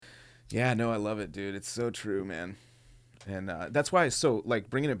Yeah, no, I love it, dude. It's so true, man. And that's why, so like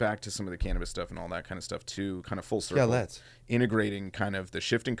bringing it back to some of the cannabis stuff and all that kind of stuff too, kind of full circle. Yeah, let's. Integrating kind of the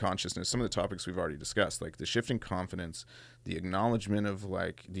shifting consciousness, some of the topics we've already discussed, like the shifting confidence, the acknowledgement of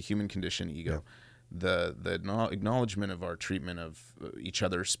like the human condition, ego, the acknowledgement of our treatment of each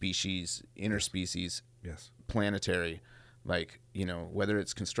other, species, interspecies, Yes. planetary, like, you know, whether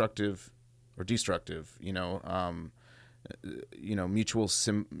it's constructive or destructive, mutually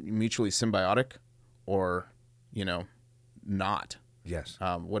symbiotic or, you know, not. Yes.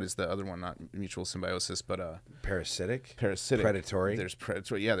 What is the other one? Not mutual symbiosis, but Parasitic. predatory. There's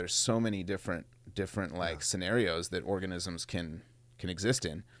predatory. Yeah, there's so many different like scenarios that organisms can exist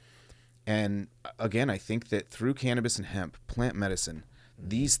in. And again, I think that through cannabis and hemp, plant medicine,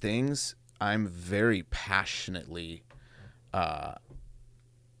 these things, I'm very passionately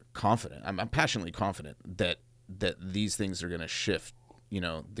confident. I'm passionately confident that these things are going to shift, you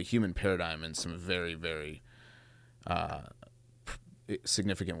know, the human paradigm in some very, very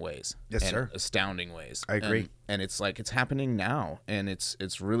significant ways. Yes, and sir. Astounding ways. I agree. And it's like, it's happening now, and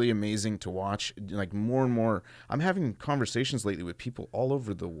it's really amazing to watch. Like, more and more, I'm having conversations lately with people all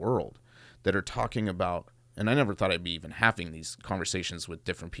over the world that are talking about, and I never thought I'd be even having these conversations with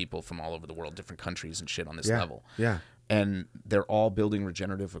different people from all over the world, different countries and shit on this level. Yeah. And they're all building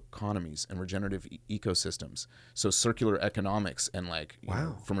regenerative economies and regenerative ecosystems. So circular economics and like, you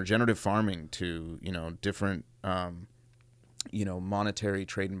know, from regenerative farming to, you know, different, monetary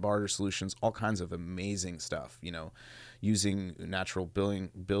trade and barter solutions, all kinds of amazing stuff, you know, using natural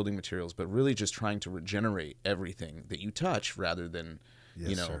building materials, but really just trying to regenerate everything that you touch rather than,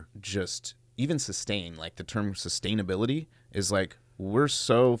 just even sustain. Like, the term sustainability is like, we're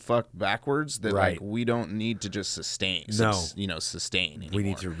so fucked backwards that like we don't need to just sustain. Sustain anymore. We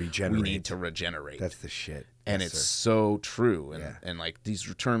need to regenerate. We need to regenerate. That's the shit. And it's so true. And like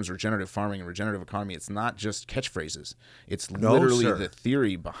these terms, regenerative farming and regenerative economy, it's not just catchphrases. It's literally the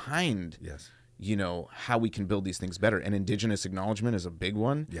theory behind you know, how we can build these things better. And indigenous acknowledgement is a big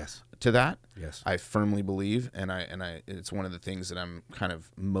one to that. Yes. I firmly believe, and I it's one of the things that I'm kind of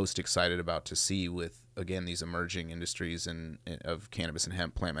most excited about to see with, again, these emerging industries of cannabis and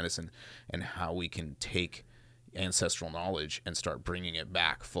hemp, plant medicine, and how we can take ancestral knowledge and start bringing it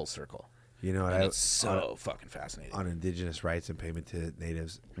back full circle. You know, it's so fucking fascinating. On indigenous rights and payment to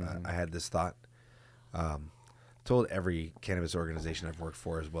natives, I had this thought. Told every cannabis organization I've worked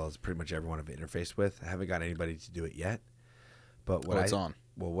for, as well as pretty much everyone I've interfaced with. I haven't got anybody to do it yet. But what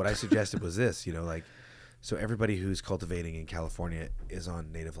what I suggested was this, you know, like, so everybody who's cultivating in California is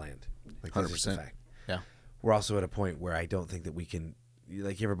on native land. Like, 100%. Fact. Yeah. We're also at a point where I don't think that we can,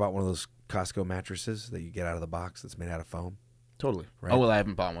 like, you ever bought one of those Costco mattresses that you get out of the box that's made out of foam? Totally. Right? Oh, well, I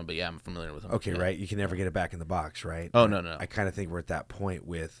haven't bought one, but yeah, I'm familiar with them. Okay, right? You can never get it back in the box, right? Oh, no. I kind of think we're at that point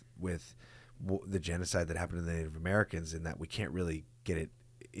with the genocide that happened to the Native Americans, in that we can't really get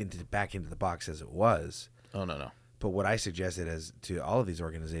it back into the box as it was. Oh, no. But what I suggested to all of these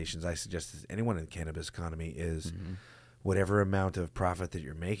organizations, I suggested to anyone in the cannabis economy is whatever amount of profit that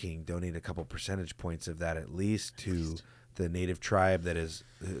you're making, donate a couple percentage points of that at least to the native tribe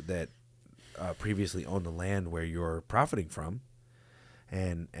that previously owned the land where you're profiting from,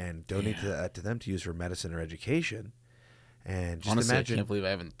 and donate to them to use for medicine or education. And just honestly, imagine, I can't believe I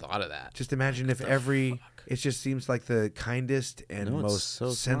haven't thought of that. Just imagine if it just seems like the kindest and most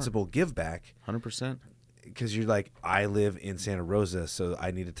sensible give back. 100%. Because you're like, I live in Santa Rosa, so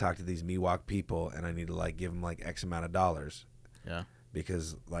I need to talk to these Miwok people, and I need to like give them like X amount of dollars. Yeah.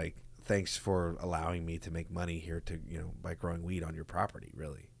 Because like, thanks for allowing me to make money here by growing weed on your property,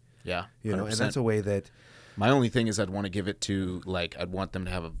 really. Yeah. 100%. You know, and that's a way that. My only thing is I'd want to give it to, like, I'd want them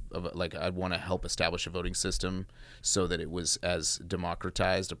to have I'd want to help establish a voting system so that it was as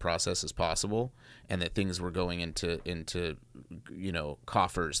democratized a process as possible, and that things were going into you know,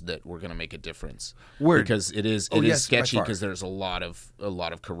 coffers that were going to make a difference. Word. Because it is sketchy, because there's a lot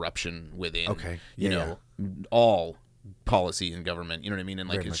of corruption within. All policy and government, you know what I mean? And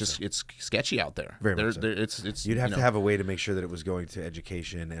like, it's sketchy out there. Very much so. It's you'd have to have a way to make sure that it was going to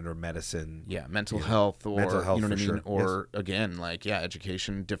education or medicine. Yeah, mental health, or mental health, you know what I mean? Sure. Or again, like,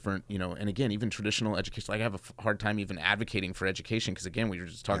 education, different, you know, and again, even traditional education. Like, I have a hard time even advocating for education, because again, we were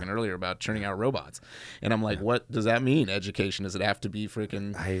just talking earlier about churning out robots, and I'm like, what does that mean? Education? Does it have to be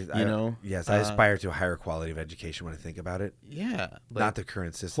freaking? Yes, I aspire to a higher quality of education when I think about it. Yeah, not the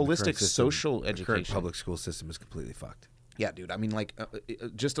current system. Holistic social education. The current public school system is completely fucked. Yeah, dude. I mean, like,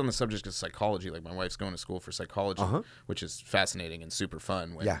 just on the subject of psychology, like my wife's going to school for psychology, which is fascinating and super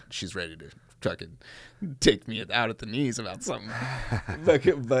fun when she's ready to fucking take me out at the knees about something.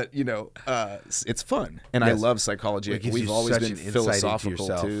 but you know, it's fun, and I love psychology. We've always been philosophical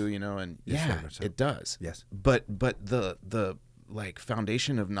too, you know, and it does. Yes. But the like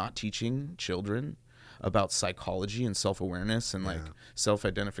foundation of not teaching children about psychology and self-awareness and like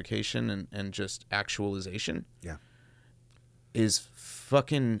self-identification and just actualization. Yeah. Is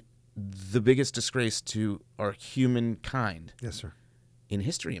fucking the biggest disgrace to our humankind. Yes, sir. In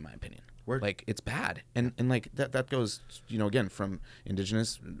history, in my opinion. Word. Like, it's bad. And like that goes, you know, again, from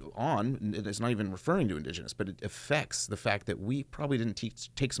indigenous on. It's not even referring to indigenous, but it affects the fact that we probably didn't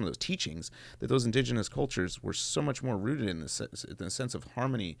take some of those teachings, that those indigenous cultures were so much more rooted in the sense of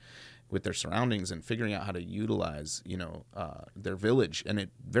harmony with their surroundings and figuring out how to utilize, you know, their village. And it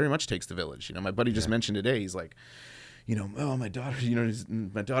very much takes the village. You know, my buddy just mentioned today, he's like, you know, oh, my daughter, you know,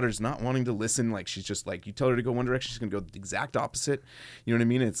 my daughter's not wanting to listen. Like, she's just like, you tell her to go one direction, she's going to go the exact opposite. You know what I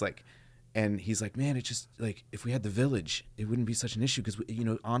mean? It's like, and he's like, man, it's just like, if we had the village, it wouldn't be such an issue because, you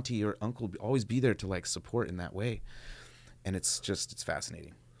know, auntie or uncle would always be there to like support in that way. And it's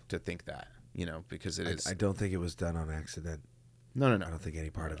fascinating to think that, you know, because it is. I don't think it was done on accident. No. I don't think any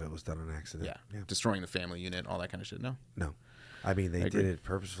part of it was done on accident. Yeah. Destroying the family unit, all that kind of shit. No. I mean, they did it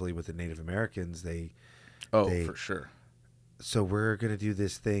purposefully with the Native Americans. For sure. So we're going to do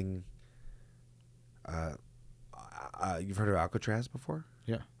this thing. You've heard of Alcatraz before?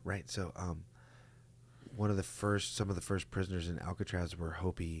 Yeah. Right. So some of the first prisoners in Alcatraz were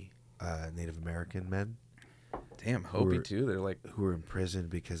Hopi Native American men. Damn, Hopi too. They're like, who were imprisoned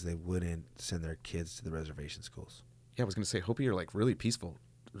because they wouldn't send their kids to the reservation schools. Yeah, I was going to say Hopi are like really peaceful.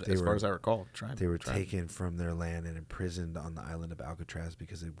 As far as I recall, they were taken from their land and imprisoned on the island of Alcatraz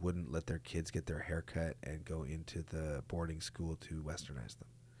because they wouldn't let their kids get their hair cut and go into the boarding school to westernize them.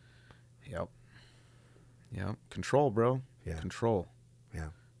 Yep. Control, bro. Yeah. Control. Yeah.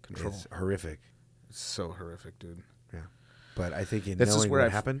 Control. It's horrific. It's so horrific, dude. Yeah. But I think knowing what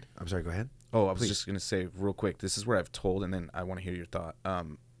happened... I'm sorry, go ahead. Oh, I was just going to say real quick, this is where I've told, and then I want to hear your thought.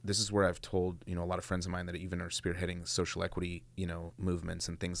 This is where I've told, you know, a lot of friends of mine that even are spearheading social equity, you know, movements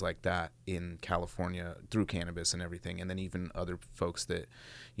and things like that in California through cannabis and everything. And then even other folks that,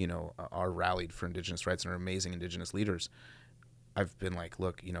 you know, are rallied for indigenous rights and are amazing indigenous leaders. I've been like,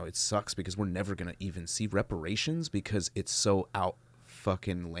 look, you know, it sucks because we're never going to even see reparations because it's so out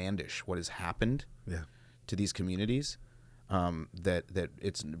fucking landish what has happened to these communities, that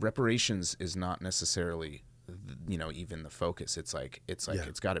it's reparations is not necessarily, you know, even the focus. It's like it's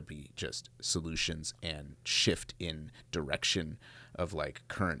got to be just solutions and shift in direction of like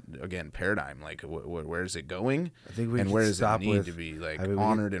current, again, paradigm. Like where is it going? I think we and can where does stop it need with, to be like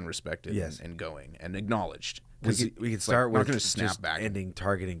honored and respected and going and acknowledged? We can start with snap back ending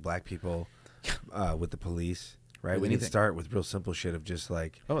targeting black people with the police, right? With we anything. can start with real simple shit of just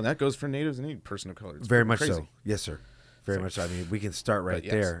like... Oh, and that goes for natives and any person of color. It's very much crazy. so. Yes, sir. Very much so. I mean, we can start right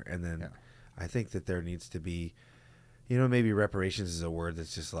there, and then I think that there needs to be, you know, maybe reparations is a word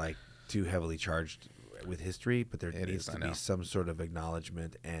that's just like too heavily charged with history, but there needs to be some sort of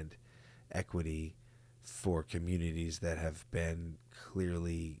acknowledgement and equity for communities that have been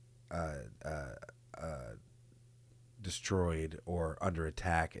clearly destroyed or under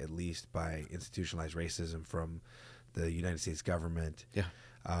attack, at least by institutionalized racism from the United States government. Yeah.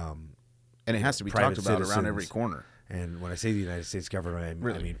 And it has to be talked about around every corner. And when I say the United States government,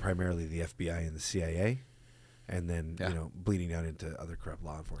 I mean primarily the FBI and the CIA, and then you know, bleeding down into other corrupt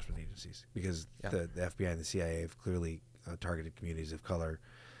law enforcement agencies, because the FBI and the CIA have clearly targeted communities of color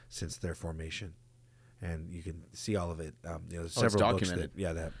since their formation, and you can see all of it. You know, there's several books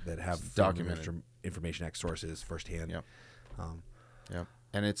that have documented Information Act sources firsthand. Yeah,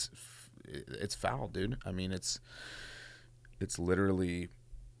 and it's foul, dude. I mean, it's literally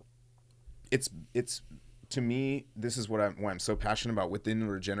it's to me, this is why I'm so passionate about within the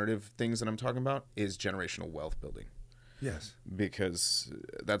regenerative things that I'm talking about is generational wealth building. Yes. Because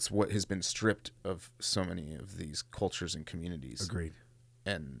that's what has been stripped of so many of these cultures and communities. Agreed.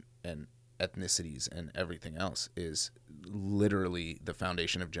 And ethnicities and everything else is literally the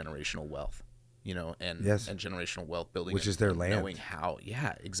foundation of generational wealth, you know, and generational wealth building. Which is their land. Knowing how.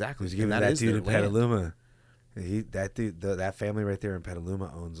 Yeah, exactly. Because that dude in Petaluma, that family right there in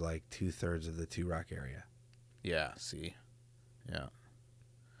Petaluma owns like 2/3 of the Two Rock area. Yeah, see? Yeah.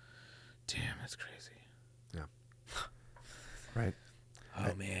 Damn, that's crazy. Yeah. Right.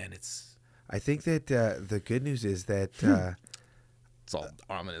 Oh, man, I think that the good news is that... it's all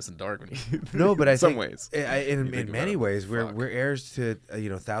ominous and dark when you... No, but I think... ways. In many ways, we're heirs to, you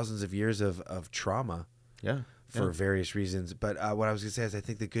know, thousands of years of trauma. Yeah. for various reasons. But what I was going to say is I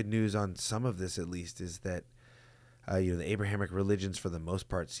think the good news on some of this, at least, is that the Abrahamic religions, for the most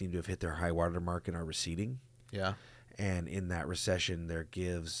part, seem to have hit their high water mark and are receding. Yeah. And in that recession, there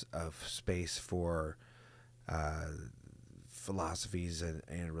gives of space for philosophies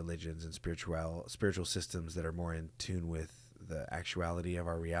and religions and spiritual systems that are more in tune with the actuality of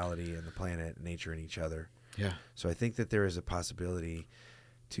our reality and the planet, nature, and each other. Yeah. So I think that there is a possibility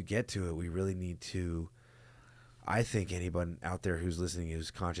to get to it. We really need to. I think anyone out there who's listening,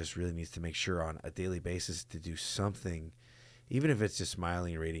 who's conscious, really needs to make sure on a daily basis to do something, even if it's just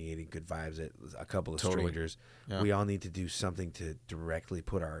smiling and radiating good vibes at a couple of strangers. Yeah. We all need to do something to directly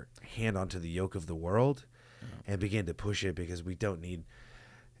put our hand onto the yoke of the world and begin to push it, because we don't need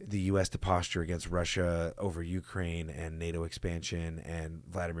the U.S. to posture against Russia over Ukraine and NATO expansion and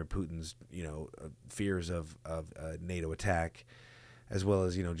Vladimir Putin's, fears of NATO attack, as well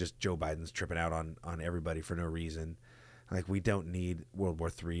as, just Joe Biden's tripping out on everybody for no reason. Like, we don't need World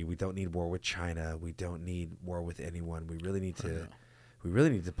War III. We don't need war with China. We don't need war with anyone. We really need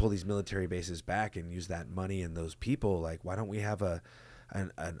to pull these military bases back and use that money and those people. Like, why don't we have an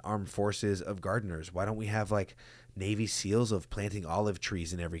armed forces of gardeners? Why don't we have like Navy SEALs of planting olive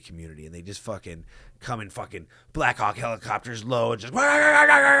trees in every community, and they just fucking come in fucking Black Hawk helicopters low and just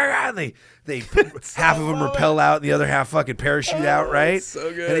and they half of them rappel out and the other half fucking parachute out, right?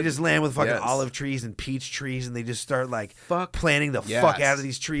 So good. And they just land with fucking olive trees and peach trees, and they just start like planting the fuck out of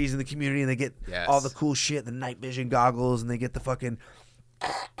these trees in the community, and they get all the cool shit, the night vision goggles, and they get the fucking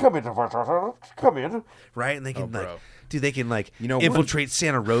come in, right? And they can they can infiltrate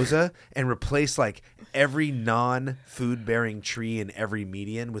Santa Rosa and replace like every non-food bearing tree in every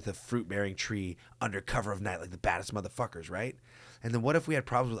median with a fruit bearing tree under cover of night, like the baddest motherfuckers, right? And then what if we had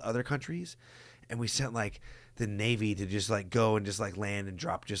problems with other countries and we sent like the Navy to just like go and just like land and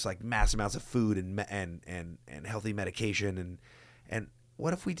drop just like mass amounts of food and healthy medication, and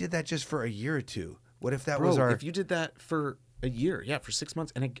what if we did that just for a year or two? What if that was if you did that for a year, for 6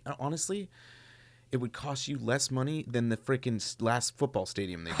 months, and honestly, it would cost you less money than the freaking last football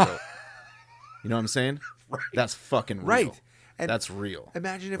stadium they built. You know what I'm saying? Right. That's fucking real. Right. And that's real.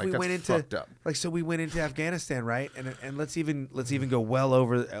 Imagine if we went into we went into Afghanistan, right? And let's even go well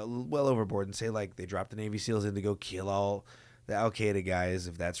overboard and say like they dropped the Navy SEALs in to go kill all the Al Qaeda guys,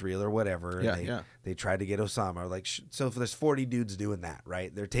 if that's real or whatever. They tried to get Osama. Like, so if there's 40 dudes doing that,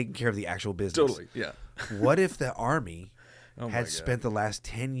 right? They're taking care of the actual business. Totally. Yeah. What if the army had spent the last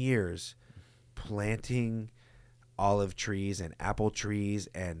 10 years planting olive trees and apple trees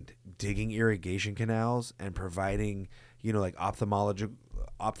and digging irrigation canals and providing, like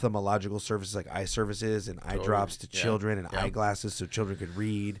ophthalmological services like eye services and eye drops to children and eyeglasses so children could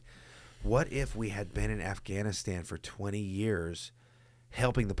read? What if we had been in Afghanistan for 20 years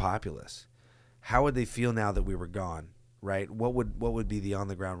helping the populace? How would they feel now that we were gone, right? What would be the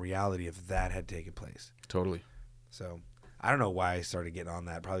on-the-ground reality if that had taken place? Totally. So I don't know why I started getting on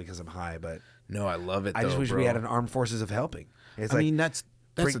that, probably because I'm high, but no, I love it. I just wish we had an armed forces of helping. It's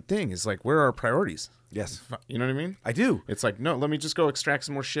that's the thing. It's like, where are our priorities? Yes. You know what I mean? I do. It's like, no, let me just go extract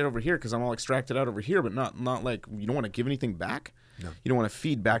some more shit over here because I'm all extracted out over here, but not like, you don't want to give anything back? No. You don't want to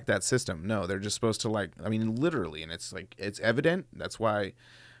feed back that system. No, they're just supposed to literally, and it's like, it's evident. That's why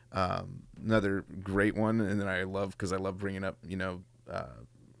another great one, and then I love bringing up,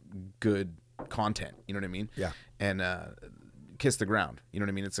 good content. You know what I mean? Yeah. And Kiss the Ground. You know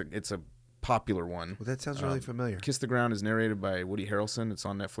what I mean? It's a popular one. Well, that sounds really familiar. Kiss the Ground is narrated by Woody Harrelson. It's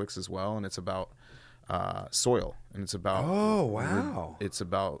on Netflix as well, and it's about soil, and it's about it's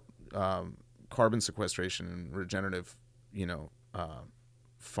about carbon sequestration and regenerative,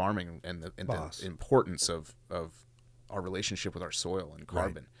 farming and the importance of our relationship with our soil and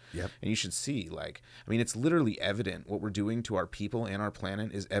carbon. Right. Yep. And you should see, it's literally evident what we're doing to our people and our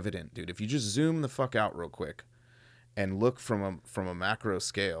planet is evident, dude. If you just zoom the fuck out real quick and look from a macro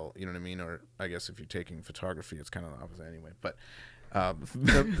scale, you know what I mean? Or I guess if you're taking photography, it's kind of the opposite anyway. But but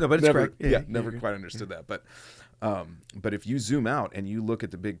it's never, correct. Never quite understood that. But if you zoom out and you look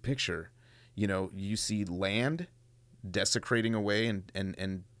at the big picture, you see land desecrating away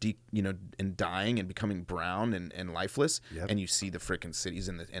and dying and becoming brown and lifeless. Yep. And you see the frickin' cities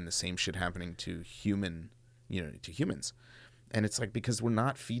and the same shit happening to humans. And it's like, because we're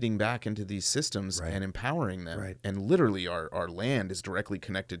not feeding back into these systems and empowering them. Right. And literally our land is directly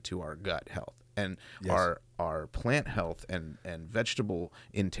connected to our gut health and our plant health and vegetable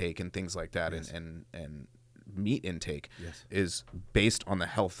intake and things like that. Yes. And meat intake is based on the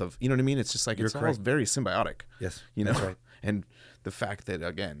health of, you know what I mean? It's just like, it's all very symbiotic. Yes. That's right. And the fact that,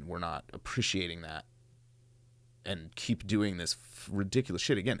 again, we're not appreciating that and keep doing this ridiculous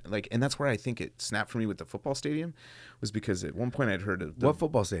shit again. Like, and that's where I think it snapped for me with the football stadium, was because at one point I'd heard of what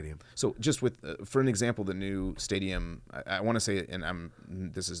football stadium? So just with, for an example, the new stadium, I want to say, and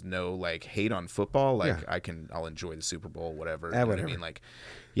this is no like hate on football. Like I'll enjoy the Super Bowl, whatever. You know what I mean? Like,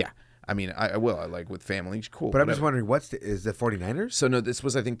 yeah. I mean, I will. I like with family, cool. But I'm just wondering, is the 49ers? So, no, this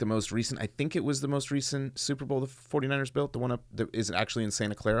was, I think, the most recent. I think it was the most recent Super Bowl the 49ers built, the one up that is actually in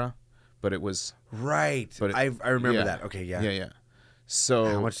Santa Clara. But it was... Right. But I remember that. Okay, yeah. Yeah. So...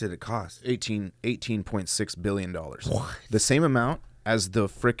 How much did it cost? $18.6 billion. What? The same amount as the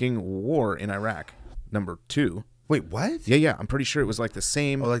freaking war in Iraq, number 2. Wait, what? Yeah. I'm pretty sure it was like the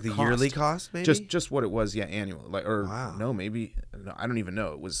same. Oh, like the cost. Yearly cost, maybe? Just what it was, annual. Like, or wow. No, maybe. No, I don't even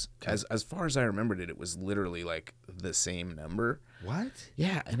know. It was as far as I remembered it was literally like the same number. What?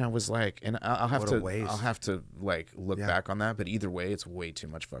 Yeah, and I was like, and I'll have to like look back on that. But either way, it's way too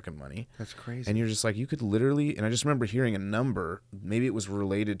much fucking money. That's crazy. And you're just like, you could literally. And I just remember hearing a number. Maybe it was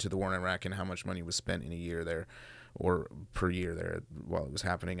related to the war in Iraq and how much money was spent in a year there, or per year there while it was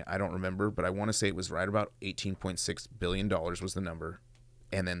happening. I don't remember, but I want to say it was right about $18.6 billion was the number.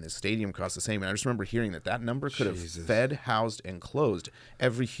 And then the stadium cost the same. And I just remember hearing that number could have fed, housed, and clothed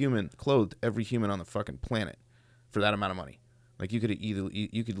every human on the fucking planet for that amount of money. Like you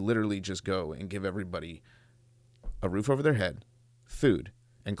could literally just go and give everybody a roof over their head, food,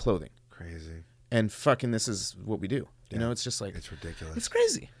 and clothing. Crazy. And fucking this is what we do. You know, it's just like... It's ridiculous. It's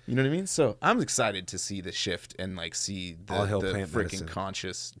crazy. You know what I mean? So I'm excited to see the shift and like see the freaking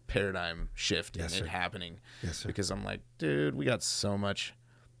conscious paradigm shift and it happening. Yes, sir. Because I'm like, dude, we got so much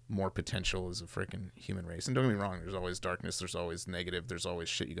more potential as a freaking human race. And don't get me wrong, there's always darkness, there's always negative, there's always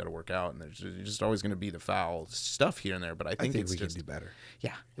shit you got to work out, and there's just always going to be the foul stuff here and there. But I think we can do better.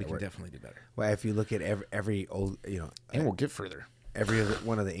 Yeah, we can definitely do better. Well, if you look at every old, and we'll get further. Every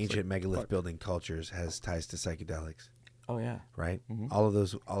one of the ancient megalith building cultures has ties to psychedelics. Oh yeah, right. Mm-hmm. All of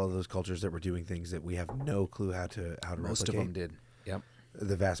those cultures that were doing things that we have no clue how to replicate. Most of them did. Yep.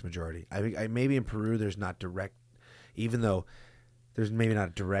 The vast majority. I mean, maybe in Peru there's not direct, even though there's maybe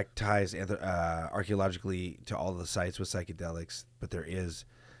not direct ties archaeologically to all the sites with psychedelics, but there is,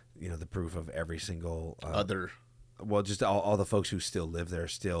 the proof of every single Well, just all the folks who still live there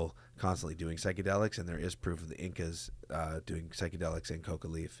still constantly doing psychedelics, and there is proof of the Incas doing psychedelics and coca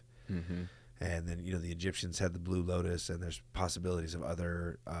leaf. Mm-hmm. And then, the Egyptians had the blue lotus, and there's possibilities of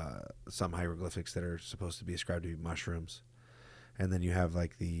other, some hieroglyphics that are supposed to be ascribed to be mushrooms. And then you have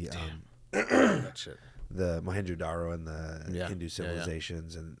like the that shit. The Mohenjo-Daro and the Hindu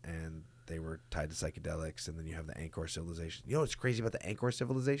civilizations, and they were tied to psychedelics. And then you have the Angkor civilization. You know what's crazy about the Angkor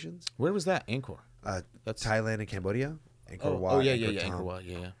civilizations? Where was that, Angkor? That's Thailand and Cambodia. Angkor Wat. Angkor Wat,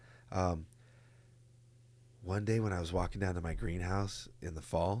 yeah. One day when I was walking down to my greenhouse in the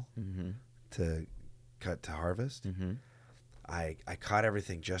fall to cut to harvest, I caught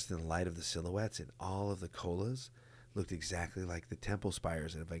everything just in the light of the silhouettes, and all of the colas looked exactly like the temple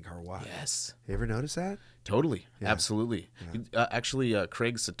spires in Angkor Wat. Yes. You ever notice that? Totally. Yeah. Absolutely. Yeah. Actually,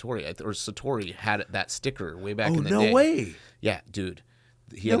 Craig Satori had that sticker way back in the day. Oh, no way. Yeah, dude.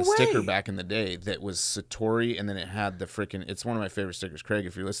 He had a sticker back in the day that was Satori, and then it had the freaking... It's one of my favorite stickers. Craig,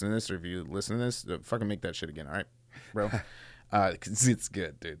 if you're listening to this, or if you listen to this, fucking make that shit again, all right, bro? Because it's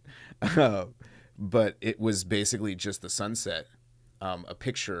good, dude. But it was basically just the sunset, a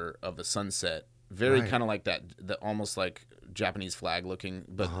picture of the sunset. Very kind of like that, almost like Japanese flag looking,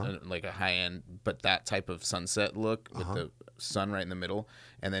 but like a high end, but that type of sunset look with the sun right in the middle,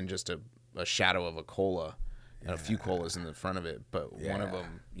 and then just a shadow of a cola and a few colas in the front of it. But one of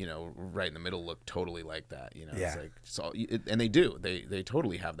them, right in the middle looked totally like that. It's like, so, and they do. They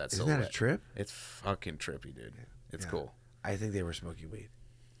totally have that silhouette. Isn't that a trip? It's fucking trippy, dude. It's cool. I think they were smoking weed.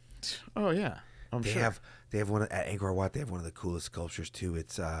 Oh, yeah. They have one at Angkor Wat. They have one of the coolest sculptures, too.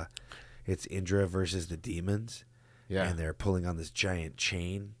 It's Indra versus the demons. Yeah. And they're pulling on this giant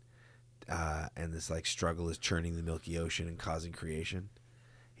chain. And this like struggle is churning the Milky Ocean and causing creation.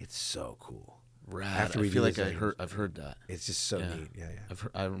 It's so cool. Right. I feel like I've heard that. It's just so neat. Yeah.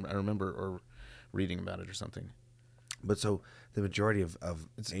 I remember reading about it or something. But so the majority of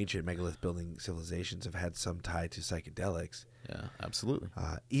ancient megalith building civilizations have had some tie to psychedelics. Yeah, absolutely.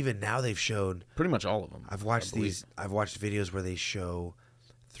 Even now they've shown pretty much all of them. I've watched videos where they show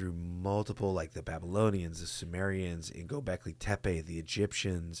through multiple, like the Babylonians, the Sumerians, in Göbekli Tepe, the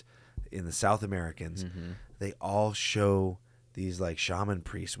Egyptians, in the South Americans. They all show these like shaman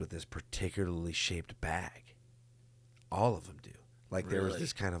priests with this particularly shaped bag. All of them do. Like there was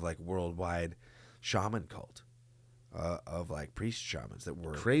this kind of like worldwide shaman cult of like priest shamans that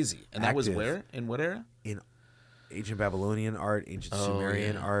were crazy. And that was where? In what era? In ancient Babylonian art, ancient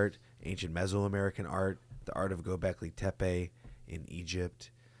Sumerian art, ancient Mesoamerican art. the art of Göbekli Tepe in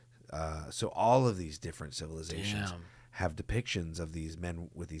Egypt. So all of these different civilizations have depictions of these men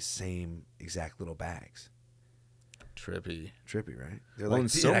with these same exact little bags. Trippy, right? They're well, like,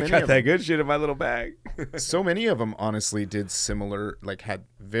 so I many got of that them, good shit in my little bag. so many of them honestly did similar, like had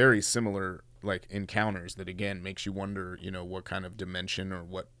very similar like encounters that again makes you wonder, you know, what kind of dimension or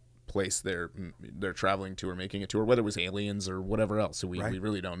what place they're traveling to or making it to, or whether it was aliens or whatever else. So we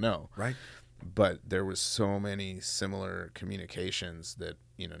really don't know. Right. But there was so many similar communications that,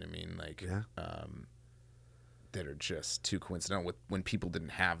 you know what I mean, like that are just too coincidental with when people didn't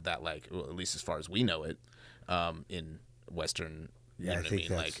have that, like, well, at least as far as we know it, in Western, you know what I mean,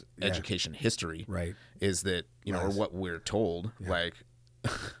 like education history, right? Is that, you know, or what we're told, like,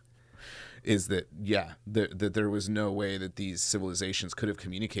 is that that there was no way that these civilizations could have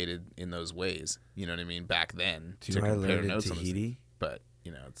communicated in those ways, you know what I mean, back then. Do you know what I learned in Tahiti? But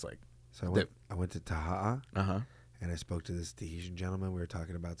you know, it's like, so I went to Taha'a, and I spoke to this Tahitian gentleman. We were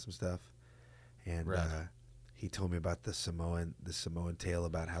talking about some stuff, and he told me about the Samoan tale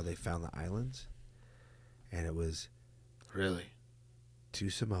about how they found the islands, and it was really 2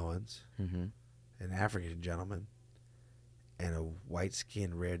 Samoans, an African gentleman, and a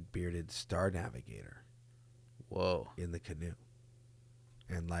white-skinned, red-bearded star navigator. Whoa! In the canoe,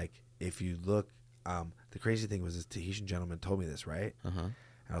 and like if you look, the crazy thing was this Tahitian gentleman told me this, right? And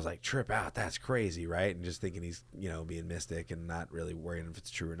I was like, trip out, that's crazy, right? And just thinking he's, you know, being mystic and not really worrying if it's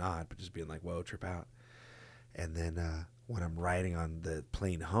true or not, but just being like, whoa, trip out. And then when I'm riding on the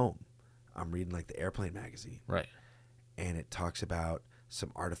plane home, I'm reading like the airplane magazine. Right. And it talks about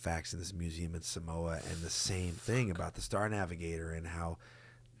some artifacts in this museum in Samoa and the same thing about the Star Navigator and how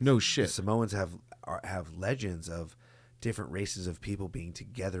no shit the Samoans have legends of different races of people being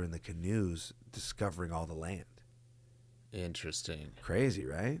together in the canoes discovering all the land. Interesting. Crazy,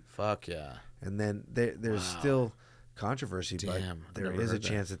 right? Fuck yeah. And then there's still controversy, but there is a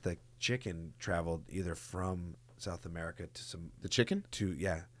chance that the chicken traveled either from South America to the chicken to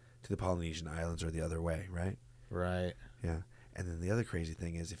the Polynesian islands or the other way, right? Right. Yeah. And then the other crazy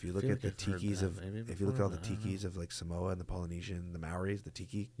thing is if you look at the tikis all the tikis of like Samoa and the Polynesian, the Maoris, the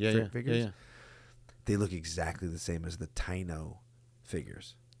tiki figures, they look exactly the same as the Taino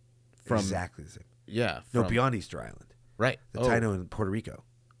figures. Exactly the same. Yeah. No, beyond Easter Island. Right. The Taino in Puerto Rico.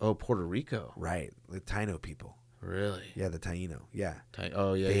 Oh, Puerto Rico. Right. The Taino people. Really? Yeah, the Taino. Yeah.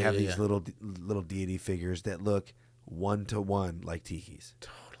 They have these little deity figures that look 1-to-1 like tikis.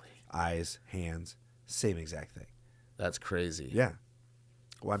 Totally. Eyes, hands, same exact thing. That's crazy. Yeah.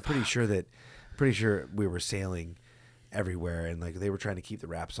 Well, I'm pretty sure we were sailing everywhere, and like they were trying to keep the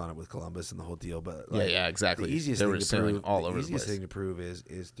wraps on it with Columbus and the whole deal. But like, exactly. The easiest thing to prove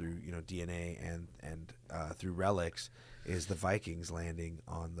is through, you know, DNA and through relics is the Vikings landing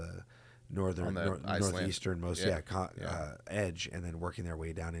on the northeasternmost edge, and then working their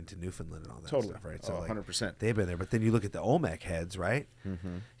way down into Newfoundland and all that stuff, right? So 100%. They've been there. But then you look at the Olmec heads, right?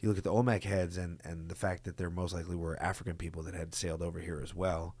 You look at the Olmec heads and the fact that there most likely were African people that had sailed over here as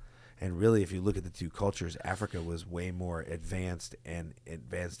well. And really, if you look at the two cultures, Africa was way more advanced in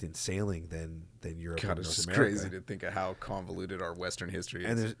sailing than Europe. God, it's just crazy to think of how convoluted our Western history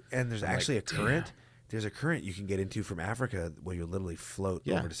is. And there's actually a current. Damn. There's a current you can get into from Africa where you literally float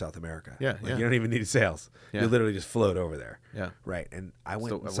over to South America. You don't even need sails. You literally just float over there. Yeah. Right. And I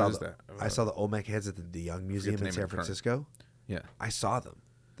went and saw the Olmec heads at the De Young Museum in San Francisco. Yeah. I saw them.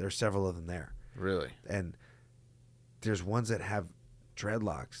 There are several of them there. Really? And there's ones that have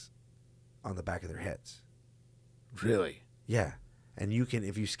dreadlocks on the back of their heads. Really? Yeah. And you can,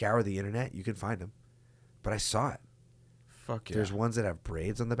 if you scour the internet, you can find them. But I saw it. Fuck yeah. There's ones that have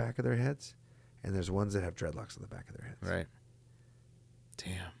braids on the back of their heads. And there's ones that have dreadlocks on the back of their heads. Right.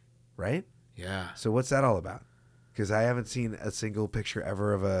 Damn. Right? Yeah. So what's that all about? Because I haven't seen a single picture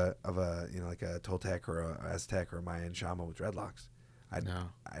ever of a you know, like a Toltec or a Aztec or a Mayan shaman with dreadlocks. I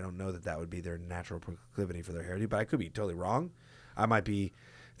don't know that would be their natural proclivity for their hairdo, but I could be totally wrong. I might be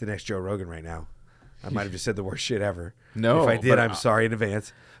the next Joe Rogan right now. I might have just said the worst shit ever. No, if I did, I'm sorry in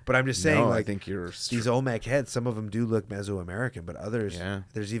advance. But I'm just saying, I think you're these Olmec heads. Some of them do look Mesoamerican, but others,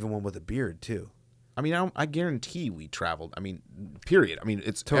 there's even one with a beard too. I mean, I guarantee we traveled. I mean, period. I mean,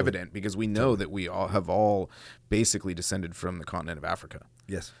 it's evident because we know that we all have basically descended from the continent of Africa.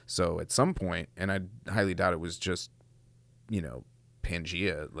 Yes. So at some point, and I highly doubt it was just, you know,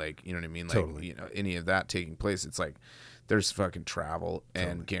 Pangea, like, you know what I mean? Like, you know, any of that taking place. It's like there's fucking travel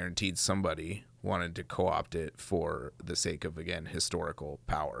and guaranteed somebody wanted to co-opt it for the sake of, again, historical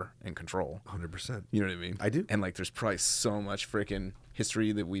power and control. 100%. You know what I mean? I do. And like there's probably so much freaking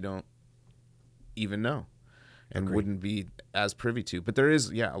history that we don't even know. and wouldn't be as privy to. But there is,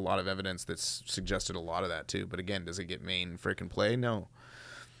 a lot of evidence that's suggested a lot of that too. But again, does it get main freaking play? No.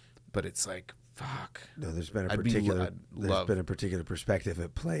 But it's like, fuck. No, there's been a particular perspective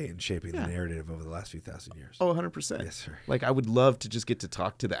at play in shaping the narrative over the last few thousand years. Oh, 100%. Yes, sir. Like, I would love to just get to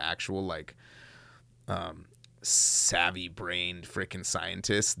talk to the actual, like, savvy-brained freaking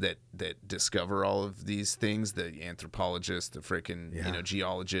scientists that discover all of these things, the anthropologists, the freaking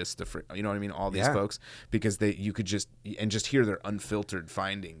geologists, you know what I mean, all these folks, because you could just hear their unfiltered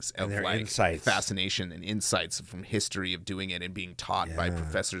findings of their like insights. Fascination and insights from history of doing it and being taught by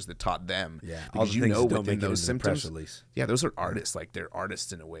professors that taught them. Yeah, because all the things that don't within make those it into the press symptoms, release. yeah, those are artists. Like, they're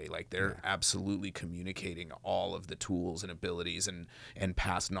artists in a way. Like, they're absolutely communicating all of the tools and abilities and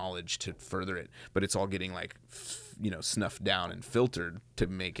past knowledge to further it. But it's all getting like, snuffed down and filtered to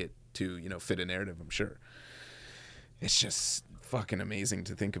make it to, fit a narrative, I'm sure. It's just fucking amazing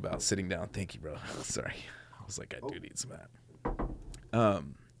to think about sitting down. Thank you, bro. Sorry. I was like, I do need some of that.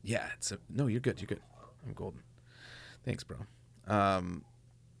 No, you're good. You're good. I'm golden. Thanks, bro.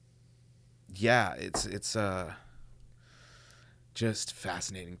 It's just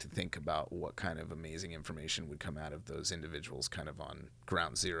fascinating to think about what kind of amazing information would come out of those individuals kind of on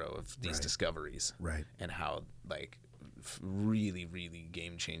ground zero of these discoveries. Right. And how, like, really, really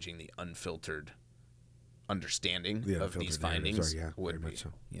game-changing the unfiltered understanding of these findings would be,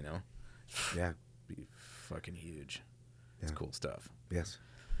 so. Yeah. Be fucking huge. Yeah. It's cool stuff. Yes.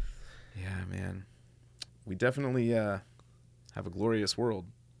 Yeah, man. We definitely have a glorious world,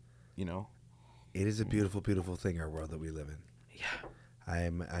 It is a beautiful, beautiful thing, our world that we live in. Yeah.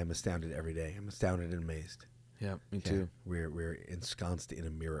 I'm astounded every day. I'm astounded and amazed. Yeah, me too. We're ensconced in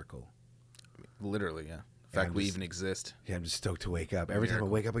a miracle. Literally, yeah. The fact we even exist. Yeah, I'm just stoked to wake up. Every time I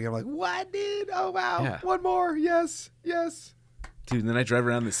wake up again, I'm like, what, dude? Oh, wow. Yeah. One more. Yes. Dude, and then I drive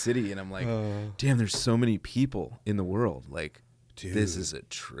around the city and I'm like, damn, there's so many people in the world. Like, dude, this is a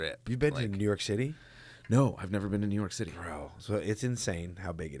trip. You've been to New York City? No, I've never been to New York City. Bro, so it's insane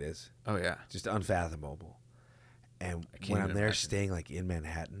how big it is. Oh, yeah. Just unfathomable. And when I'm there staying like in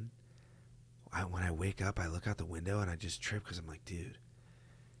Manhattan, when I wake up, I look out the window and I just trip because I'm like, dude,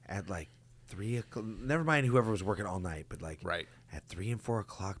 at like 3 o'clock, never mind whoever was working all night, but like at 3 and 4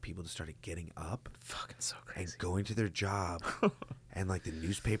 o'clock, people just started getting up. Fucking so crazy. And going to their job. And like the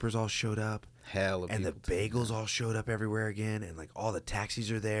newspapers all showed up. And the bagels all showed up everywhere again. And like all the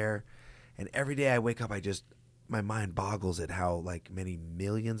taxis are there. And every day I wake up, my mind boggles at how like many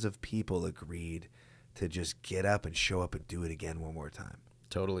millions of people agreed to just get up and show up and do it again one more time.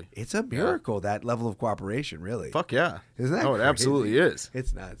 Totally. It's a miracle, that level of cooperation, really. Fuck yeah. Isn't that crazy? It absolutely is.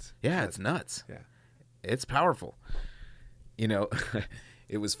 It's nuts. Yeah, it's nuts. Yeah. It's powerful.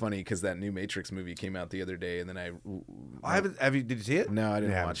 It was funny because that new Matrix movie came out the other day, and then did you see it? No, I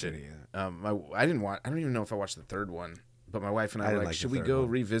didn't watch it. I don't even know if I watched the third one, but my wife and I were like, should we go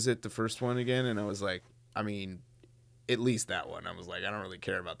revisit the first one again? And I was like, I mean, at least that one. I was like, I don't really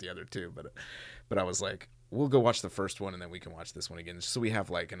care about the other two, but I was like, we'll go watch the first one and then we can watch this one again, just so we have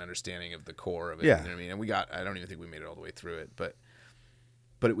like an understanding of the core of it. Yeah. You know what I mean? And I don't even think we made it all the way through it, but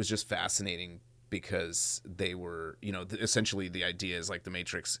it was just fascinating because they were, essentially the idea is like the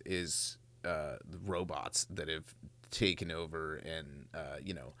Matrix is the robots that have taken over and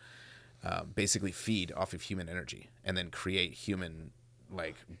basically feed off of human energy and then create human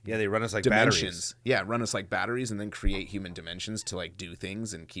they run us like dimensions. batteries. Run us like batteries and then create human dimensions to like do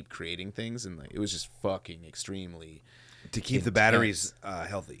things and keep creating things, and like it was just fucking extremely to keep intense. The batteries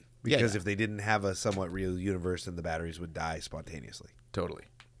healthy, because if they didn't have a somewhat real universe, then the batteries would die spontaneously. Totally.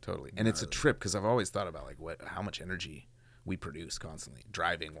 And it's a trip because I've always thought about like how much energy we produce constantly,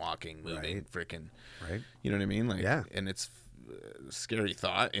 driving, walking, moving, freaking, right? You know what I mean? Like, and it's a scary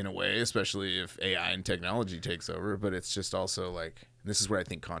thought in a way, especially if AI and technology takes over. But it's just also like, this is where I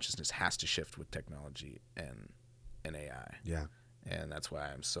think consciousness has to shift with technology and AI. Yeah. And that's why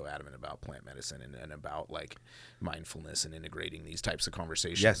I'm so adamant about plant medicine and about like mindfulness and integrating these types of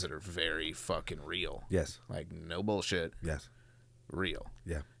conversations that are very fucking real. Yes. Like, no bullshit. Yes. Real.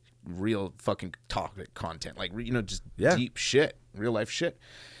 Yeah. Real fucking topic content. Like, just deep shit, real life shit.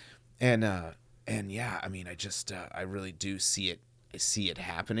 And yeah, I mean, I really do see it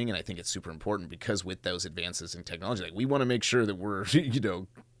happening, and I think it's super important because with those advances in technology, like, we want to make sure that we're,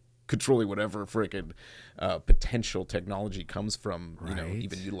 controlling whatever freaking potential technology comes from,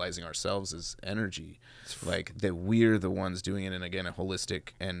 even utilizing ourselves as energy. Like, that we're the ones doing it in, again, a holistic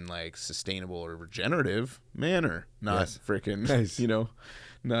and like sustainable or regenerative manner, not freaking,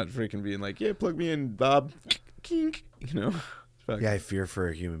 not freaking being like, yeah, plug me in, Bob, kink, Yeah, I fear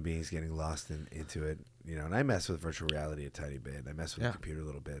for human beings getting lost into it, and I mess with virtual reality a tiny bit. I mess with the computer a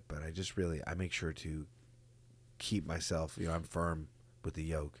little bit, but I make sure to keep myself, I'm firm with the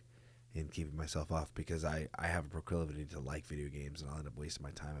yoke in keeping myself off because I have a proclivity to like video games and I'll end up wasting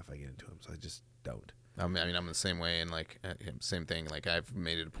my time if I get into them. So I just don't. I mean, I'm the same way, and like same thing. Like I've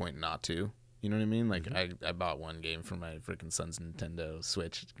made it a point not to. You know what I mean? Like I bought one game for my freaking son's Nintendo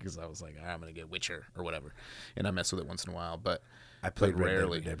Switch because I was like, all right, I'm gonna get Witcher or whatever, and I mess with it once in a while. But I played Red Dead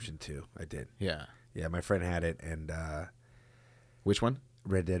rarely. Redemption 2. I did. Yeah. Yeah, my friend had it, and Which one?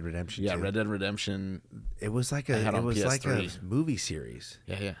 Red Dead Redemption 2. Yeah, Red Dead Redemption. It was like a movie series.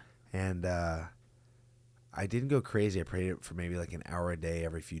 Yeah. And I didn't go crazy. I played it for maybe like an hour a day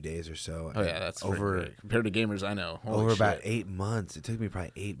every few days or so. Oh yeah, that's over compared to gamers I know. Holy shit. About 8 months. It took me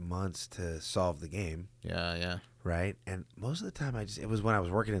probably 8 months to solve the game. Yeah. Right, and most of the time it was when I was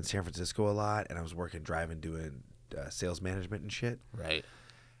working in San Francisco a lot, and I was driving, doing sales management and shit. Right.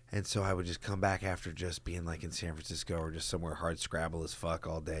 And so I would just come back after just being like in San Francisco or just somewhere hard scrabble as fuck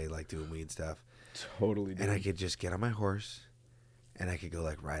all day, like doing weed stuff. Totally. Dude. And I could just get on my horse, and I could go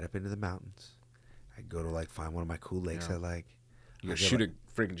like right up into the mountains. I'd go to like find one of my cool lakes I like. You could shoot a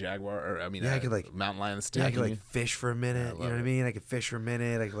freaking jaguar, or I could like mountain lion stick. Yeah, I could like fish for a minute. You know what I mean? I could fish for a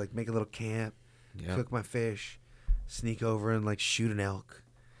minute. I could like make a little camp, cook my fish, sneak over and like shoot an elk.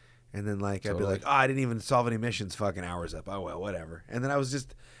 And then like I'd be like, oh, I didn't even solve any missions. Fucking hours up. Oh well, whatever. And then I was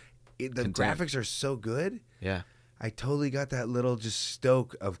just, the graphics are so good. Yeah. I totally got that little just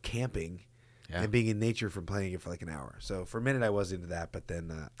stoke of camping and being in nature from playing it for like an hour. So for a minute I was into that, but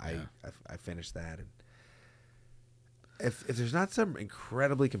then I finished that. And if there's not some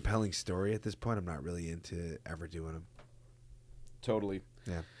incredibly compelling story at this point, I'm not really into ever doing them. Totally.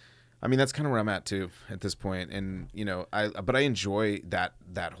 Yeah. I mean, that's kind of where I'm at too at this point, and but I enjoy that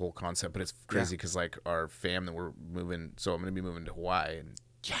whole concept. But it's crazy because like our fam that we're moving, so I'm going to be moving to Hawaii in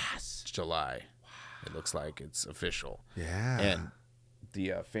July. Wow. It looks like it's official. Yeah. And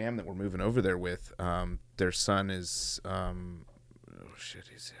the fam that we're moving over there with, their son is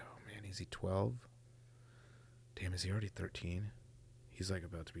is he 12? Damn, is he already 13? He's like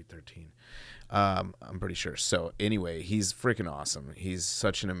about to be 13. I'm pretty sure. So anyway, he's freaking awesome. He's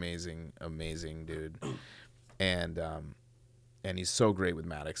such an amazing dude. And he's so great with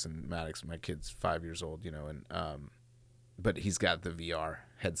Maddox. And Maddox, my kid's 5 years old, and but he's got the VR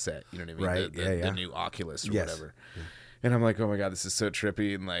headset, you know what I mean? Right. The new Oculus or whatever. Yeah. And I'm like, oh my God, this is so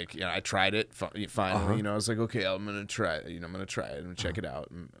trippy. And like, I tried it finally, I was like, okay, I'm going to try it. I'm going to try it and check it out.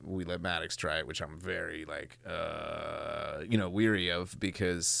 And we let Maddox try it, which I'm very like, weary of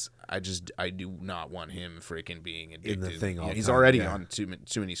because I do not want him freaking being addicted. In the thing all he's time. already on too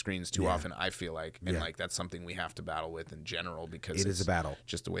many screens too often, I feel like. And like, that's something we have to battle with in general because it is a battle.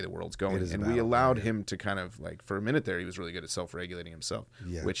 Just the way the world's going. And we allowed him to kind of like, for a minute there, he was really good at self-regulating himself,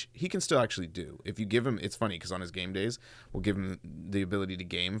 which he can still actually do. If you give him, it's funny because on his game days, we'll give him the ability to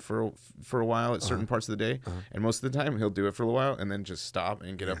game for a while at certain parts of the day. And most of the time he'll do it for a while and then just stop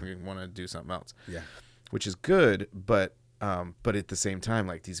and get up and want to do something else. Yeah. Which is good, but at the same time,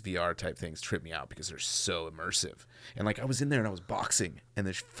 like these VR type things trip me out because they're so immersive. And like I was in there and I was boxing and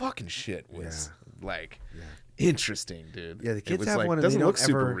this fucking shit was interesting, dude. Yeah, the kids have like, one. It doesn't look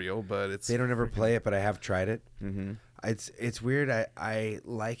super real, but they don't ever play it. But I have tried it. Mm-hmm. It's weird. I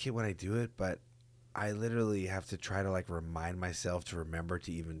like it when I do it, but I literally have to try to like remind myself to remember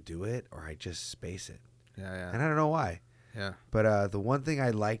to even do it, or I just space it. Yeah. And I don't know why. Yeah. But the one thing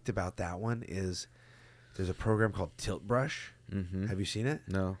I liked about that one is there's a program called Tilt Brush. Mm-hmm. Have you seen it?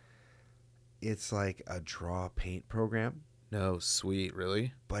 No. It's like a draw paint program. No, sweet,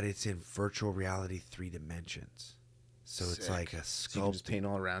 really? But it's in virtual reality 3 dimensions. So Sick. It's like a sculpting. So you can just paint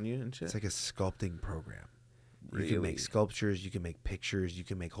all around you and shit? It's like a sculpting program. Really? You can make sculptures, you can make pictures, you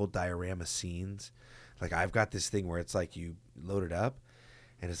can make whole diorama scenes. Like I've got this thing where it's like you load it up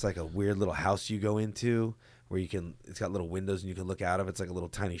and it's like a weird little house you go into where it's got little windows and you can look out of. It's like a little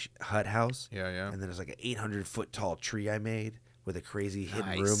tiny hut house. Yeah. And then there's like an 800-foot tall tree I made with a crazy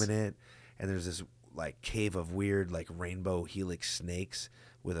hidden room in it. And there's this like cave of weird like rainbow helix snakes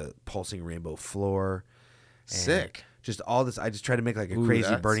with a pulsing rainbow floor. And Sick. Just all this. I just try to make like a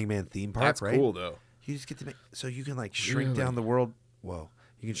crazy Burning Man theme park. That's right? Cool though. You just get to make so you can like shrink down the world. Whoa.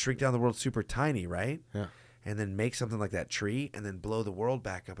 You can shrink down the world super tiny, right? Yeah. And then make something like that tree and then blow the world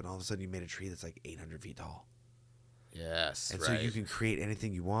back up and all of a sudden you made a tree that's like 800 feet tall. Yes. And so you can create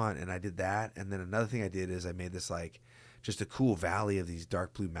anything you want. And I did that. And then another thing I did is I made this like just a cool valley of these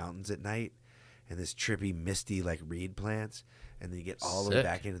dark blue mountains at night and this trippy, misty like reed plants. And then you get all the way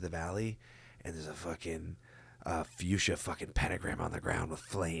back into the valley and there's a fucking fuchsia fucking pentagram on the ground with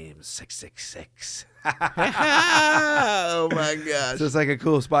flames, 666. Oh my gosh. So it's like a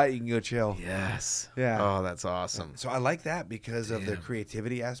cool spot you can go chill. Yes. Yeah. Oh, that's awesome. So I like that because of the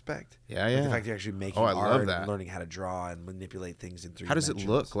creativity aspect. Yeah, Like yeah. the fact you're actually making I art love that. and learning how to draw and manipulate things in 3 How does it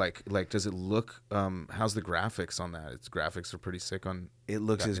dimensions. look? Like does it look how's the graphics on that? Its graphics are pretty sick on It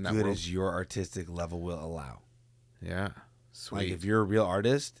looks as in that good world? as your artistic level will allow. Yeah. Sweet. Like if you're a real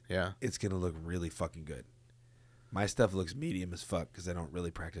artist, yeah. it's going to look really fucking good. My stuff looks medium as fuck because I don't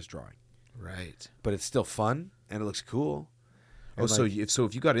really practice drawing. Right. But it's still fun and it looks cool. Oh, And so like,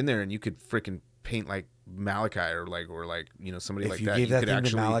 if you got in there and you could freaking paint like Malachi or somebody if like you that, gave you that could thing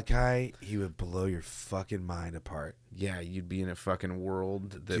actually to Malachi, he would blow your fucking mind apart. yeah, you'd be in a fucking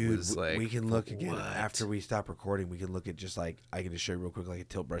world that Dude, was like we can look again what? after we stop recording. We can look at just like I can just show you real quick like a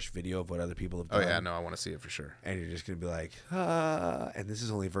tilt brush video of what other people have Oh done. yeah, no, I want to see it for sure. And you're just gonna be like, and this is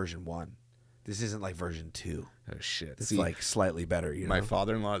only version 1. This isn't like version 2. Oh shit. It's See, like slightly better. You know, my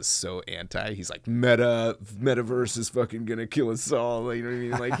father-in-law is so anti. He's like metaverse is fucking gonna kill us all. Like, you know what I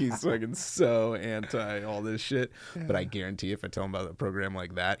mean? Like he's fucking so anti all this shit. Yeah. But I guarantee if I tell him about a program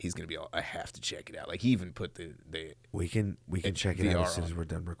like that, he's gonna be all, I have to check it out. Like he even put the we can check it out as soon as on. we're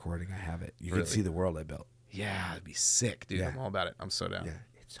done recording. I have it. You Really? can see the world I built. Yeah, it'd be sick, dude. Yeah. I'm all about it. I'm so down. Yeah,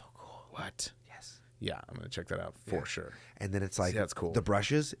 it's so cool. What? Yes. Yeah, I'm gonna check that out for sure. And then it's like that's cool. The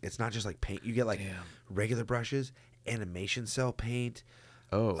brushes. It's not just like paint. You get like Damn. regular brushes, animation cell paint.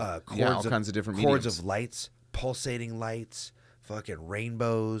 Oh, Cords all kinds of different cords mediums. of lights, pulsating lights, fucking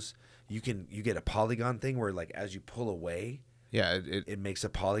rainbows. You get a polygon thing where like as you pull away, yeah, it makes a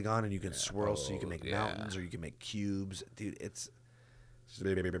polygon and you can swirl, so you can make yeah. mountains or you can make cubes. Dude, it's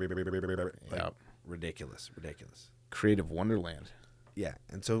yeah. ridiculous. Creative wonderland. Yeah,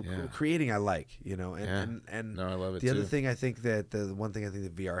 and so Yeah. creating I like, and No, I love it the other too. thing I think that the one thing I think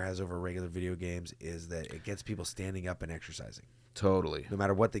that VR has over regular video games is that it gets people standing up and exercising. Totally. No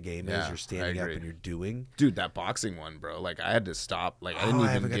matter what the game Yeah, is, you're standing I up agree. and you're doing. Dude, that boxing one, bro. Like I had to stop. Like I Oh, didn't I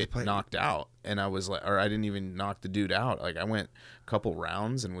even haven't got to get play- knocked out, and I was like, or I didn't even knock the dude out. Like I went a couple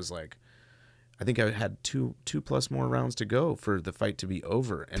rounds and was like, I think I had two plus more rounds to go for the fight to be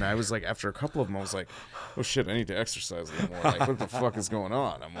over. And I was like, after a couple of them, I was like, oh shit, I need to exercise a little more. Like, what the fuck is going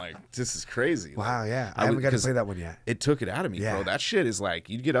on? I'm like, this is crazy. Wow, Like, yeah, I haven't got to 'cause play that one yet. It took it out of me, Yeah. bro. That shit is like,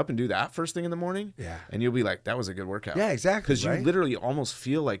 you'd get up and do that first thing in the morning. Yeah. And you'll be like, that was a good workout. Yeah, exactly. Because you right? literally almost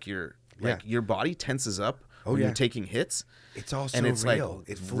feel like you're, like Yeah. your body tenses up when yeah. you're taking hits. It's all so And it's real. like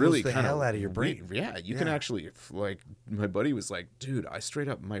it fools really the kinda hell out of your brain. Yeah, you can actually like. My buddy was like, "Dude, I straight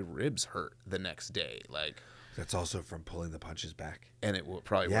up my ribs hurt the next day." Like, That's also from pulling the punches back. and it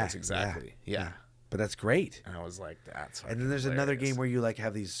probably Yeah, was exactly. Yeah. But that's great. And I was like, "That's." And then there's another hilarious. game where you like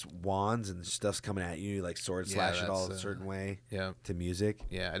have these wands and stuff's coming at you, you like sword Yeah, slash it all that's, a certain way Yeah, to music.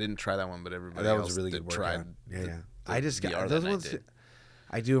 yeah. I didn't try that one, but everybody That else was a really that good tried. workout. Yeah, the- yeah. the I just VR got that those night ones. did.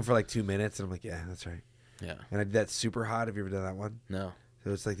 I do them for like 2 minutes, and I'm like, yeah, that's right. Yeah. And I did that super hot. Have you ever done that one? No.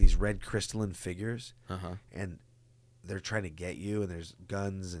 So it's like these red crystalline figures, Uh-huh. and they're trying to get you, and there's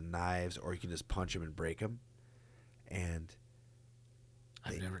guns and knives, or you can just punch them and break them. And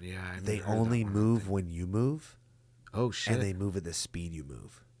I've never they heard of that only one. move when you move, Oh shit! and they move at the speed you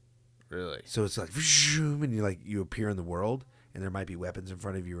move. Really? So it's like, and you appear in the world, and there might be weapons in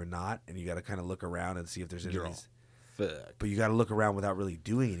front of you or not, and you got to kind of look around and see if there's You're enemies. Fuck. But you got to look around without really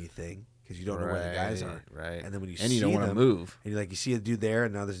doing anything because you don't know where the guys are. Right. And then when you and see you don't want to them, move. and you see a dude there,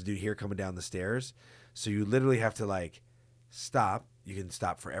 and now there's a dude here coming down the stairs. So you literally have to like stop. You can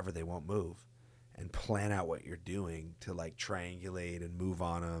stop forever; they won't move, and plan out what you're doing to like triangulate and move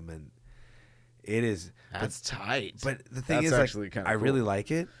on them. And it is That's tight. But the thing That's is, actually like, kinda I really cool.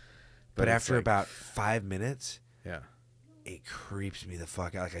 like it. But it's after like- about 5 minutes, yeah. it creeps me the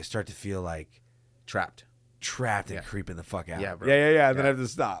fuck out. Like I start to feel like Trapped. trapped and Yeah. creeping the fuck out. Yeah, bro. Yeah. And then Yeah. I have to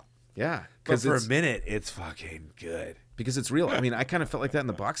stop. Yeah. But for a it's, minute, it's fucking good. because it's real. I mean, I kind of felt like that in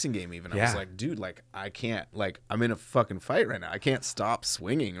the boxing game even. I was Yeah. like, dude, like, I can't, like, I'm in a fucking fight right now. I can't stop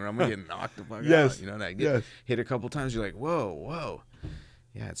swinging or I'm going to get knocked the fuck Yes. out. You know, and I get Yes. hit a couple times. You're like, whoa.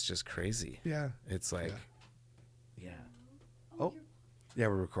 Yeah, it's just crazy. Yeah. It's like, yeah. Oh, yeah,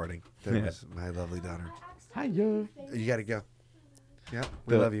 we're recording. That was my lovely daughter. Hi, yo. You got to go. Yeah,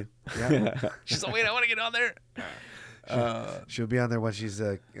 we love you. Yeah. She's like, wait, I want to get on there. She'll be on there once she's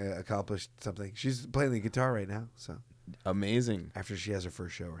accomplished something. She's playing the guitar right now, so Amazing. after she has her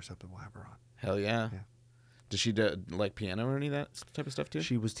first show or something, we'll have her on. Hell yeah. Yeah. Does she do like piano or any of that type of stuff too?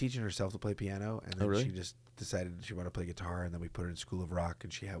 She was teaching herself to play piano, and then really? she just decided she wanted to play guitar, and then we put her in School of Rock,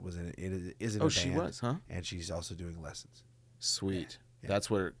 and she was in is in Oh, a she band, was, huh? and she's also doing lessons. Sweet. Yeah. That's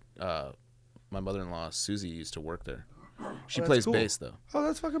where my mother-in-law Susie used to work there. She that's plays cool. bass though. Oh,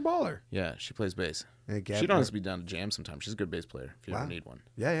 that's fucking baller. Yeah, she plays bass. And Gab- She'd honestly be down to jam sometime. She's a good bass player if you Wow. ever need one.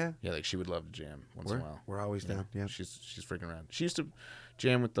 Yeah. Yeah, like she would love to jam once in a while. We're always down. Yeah. She's freaking around. She used to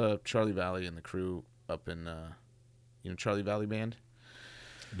jam with Charlie Valley and the crew up in Charlie Valley Band.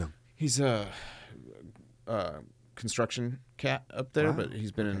 No. He's a construction cat up there, Wow. but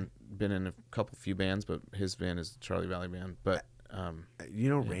he's been in a few bands, but his band is Charlie Valley Band. But you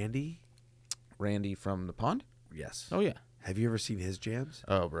know Randy? Randy from the Pond? Yes. Oh yeah. Have you ever seen his jams?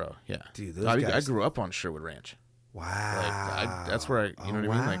 Oh bro, yeah. Dude, those I guys. grew up on Sherwood Ranch. Wow. Like that's where I what I mean.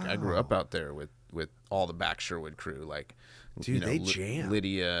 Like I grew up out there with all the back Sherwood crew. Like, dude, they jam.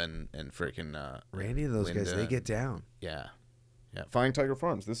 Lydia and freaking Randy and those Linda, guys, they get down. Yeah. Flying Tiger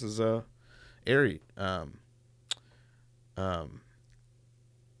Farms. This is Ari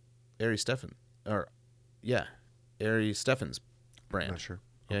Steffen Ari Steffen's brand. I'm not sure.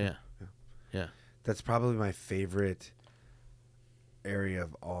 Yeah. That's probably my favorite area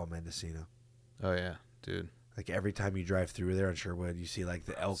of all Mendocino. Oh yeah, dude. Like every time you drive through there on Sherwood, you see like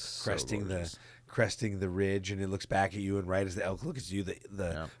the elk So cresting the ridge, and it looks back at you, and right as the elk looks at you,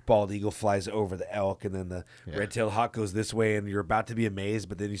 the bald eagle flies over the elk, and then the red-tailed hawk goes this way, and you're about to be amazed,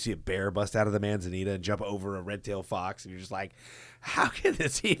 but then you see a bear bust out of the manzanita and jump over a red-tailed fox, and you're just like, how can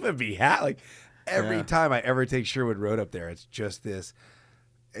this even be like every time I ever take Sherwood Road up there, it's just this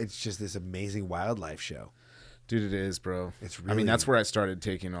amazing wildlife show. Dude, it is, bro. It's really, I mean, that's where I started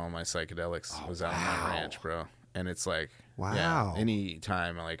taking all my psychedelics. Was out on my ranch, bro. And it's like, any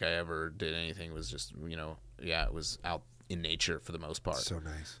time like I ever did anything was just, it was out in nature for the most part. So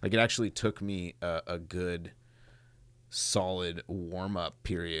nice. Like it actually took me a good solid warm up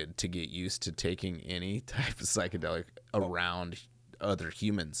period to get used to taking any type of psychedelic around other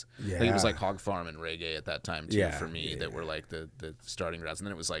humans. Yeah. Like it was like hog farm and reggae at that time too for me that were like the starting grounds, and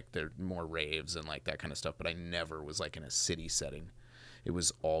then it was like there more raves and like that kind of stuff, but I never was like in a city setting. It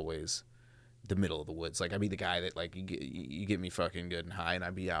was always the middle of the woods. Like I'd be the guy that like you get me fucking good and high, and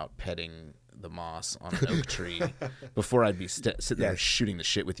I'd be out petting the moss on an oak tree before I'd be sitting there shooting the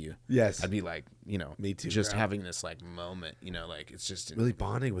shit with you. Yes. I'd be like, me too, just having this like moment, like it's just really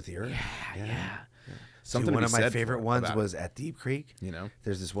bonding with the earth. Yeah. Something one of my favorite ones was at Deep Creek.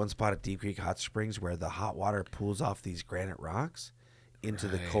 There's this one spot at Deep Creek Hot Springs where the hot water pools off these granite rocks into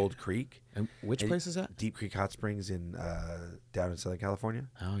the cold creek. And which place is that? Deep Creek Hot Springs in down in Southern California.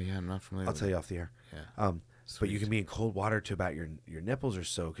 Oh yeah, I'm not familiar. I'll tell you off the air. Yeah. But you can be in cold water to about your nipples or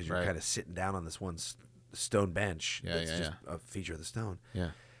so because you're kind of sitting down on this one stone bench. That's just a feature of the stone. Yeah.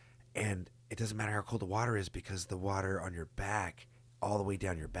 And it doesn't matter how cold the water is because the water on your back, all the way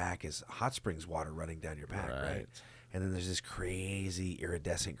down your back, is hot springs water running down your back, right? And then there's this crazy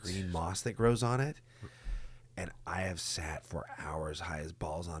iridescent green moss that grows on it. And I have sat for hours high as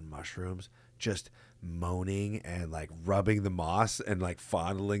balls on mushrooms, just moaning and like rubbing the moss and like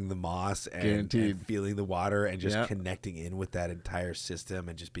fondling the moss and feeling the water and just connecting in with that entire system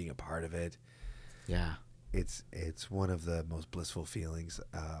and just being a part of it. Yeah. It's one of the most blissful feelings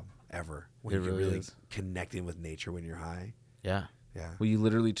ever when you're really connecting with nature when you're high. Yeah. Yeah. Well, you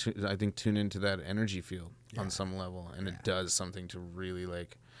literally, I think, tune into that energy field on some level, and it does something to really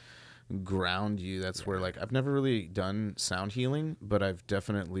like ground you. That's where like I've never really done sound healing, but I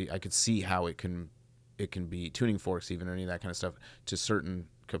could see how it can be tuning forks even or any of that kind of stuff to certain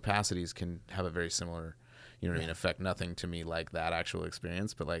capacities can have a very similar, effect. Nothing to me like that actual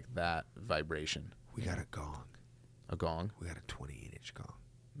experience, but like that vibration. We got a gong. A gong? We got a 28-inch gong.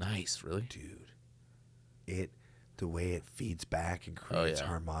 Nice, really? Dude. The way it feeds back and creates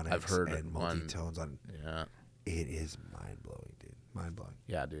harmonics I've heard and multi-tones on. Yeah. It is mind-blowing, dude. Mind-blowing.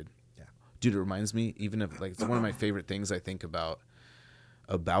 Yeah, dude. Yeah. Dude, it reminds me even of like it's one of my favorite things I think about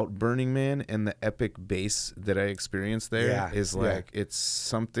Burning Man and the epic bass that I experienced there is like it's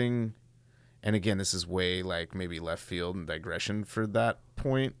something, and again this is way like maybe left field and digression for that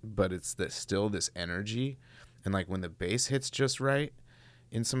point, but it's still this energy, and like when the bass hits just right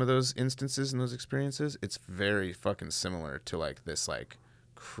in some of those instances and those experiences, it's very fucking similar to like this like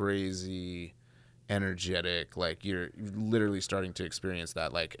crazy energetic, like you're literally starting to experience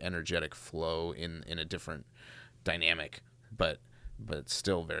that like energetic flow in a different dynamic, but it's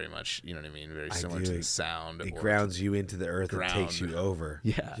still very much, you know what I mean, very similar to the sound. It grounds you into the earth and takes you over.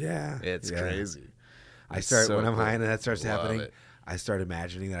 Yeah. It's crazy. When I'm high and that starts happening, I start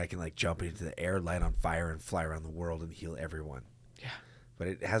imagining that I can like jump into the air, light on fire, and fly around the world and heal everyone. Yeah. But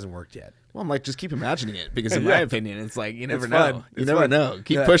it hasn't worked yet. Well, I'm like, just keep imagining it because in my opinion, it's like, you never know. You never know.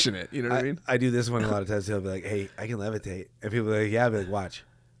 Keep pushing it. You know what I mean? I do this one a lot of times. He'll be like, hey, I can levitate. And people are like, yeah. I'll be like, watch.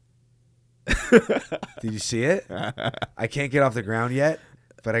 Did you see it? I can't get off the ground yet,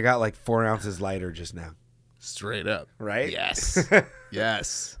 but I got like 4 ounces lighter just now. Straight up. Right? Yes.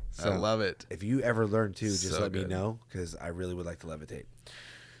 Yes. So, I love it. If you ever learn too, just So let me good. know, because I really would like to levitate.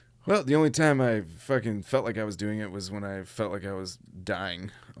 Well, the only time I fucking felt like I was doing it was when I felt like I was dying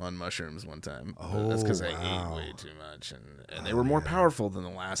on mushrooms one time. Oh, That's because I wow. ate way too much, and they were more powerful than the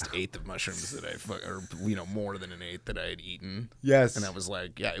last eighth of mushrooms that or more than an eighth that I had eaten. Yes. And I was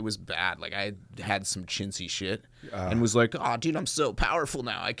like, yeah, it was bad. Like I had some chintzy shit, and was like, oh, dude, I'm so powerful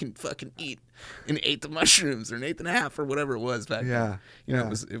now. I can fucking eat an eighth of mushrooms or an eighth and a half or whatever it was back then. You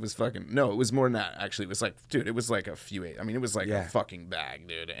know, it was fucking no, it was more than that. Actually, it was like, dude, it was like a few eight. I mean, it was like a fucking bag,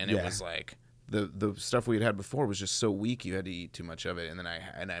 dude, and it was like. The stuff we had before was just so weak you had to eat too much of it, and then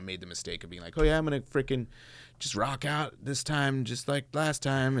I made the mistake of being like, oh yeah, I'm gonna freaking just rock out this time just like last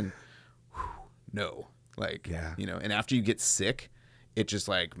time, and no, like you know, and after you get sick, it just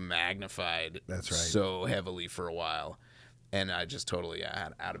like magnified so heavily for a while, and I just totally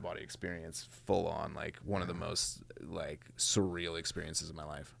had out of body experience, full on, like one of the most like surreal experiences of my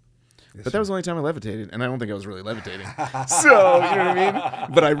life. But that was the only time I levitated, and I don't think I was really levitating. So, you know what I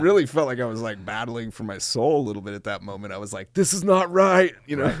mean? But I really felt like I was like battling for my soul a little bit at that moment. I was like, this is not right.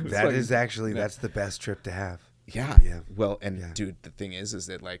 You know, that like, is actually, that's the best trip to have. Yeah. Well, and dude, the thing is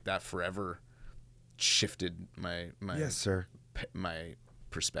that like that forever shifted my yes, sir. My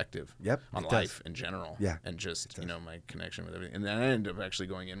perspective on life in general. And just, you know, my connection with everything. And then I ended up actually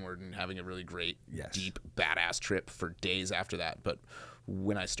going inward and having a really great, deep, badass trip for days after that. But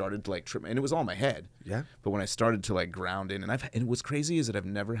when I started to like trip, and it was all in my head. But when I started to like ground in, and what's crazy is that I've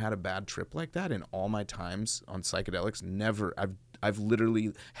never had a bad trip like that in all my times on psychedelics. Never. I've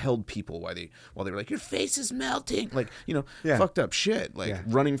literally held people while they were like, your face is melting, like, you know, fucked up shit, like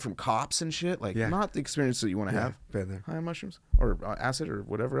running from cops and shit, like not the experience that you want to have high on mushrooms or acid or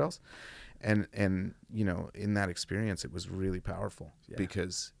whatever else. And you know, in that experience, it was really powerful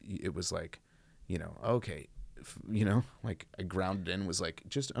because it was like, you know, okay. You know, like I grounded in, was like,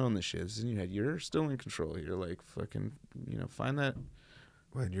 just own the shiz in your head. You're still in control. You're like fucking, you know, find that.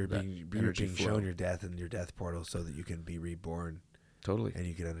 When you're being shown your death and your death portal, so that you can be reborn. Totally. And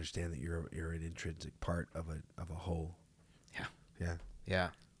you can understand that you're an intrinsic part of a whole. Yeah.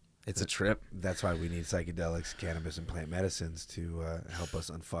 It's a trip. That's why we need psychedelics, cannabis, and plant medicines to help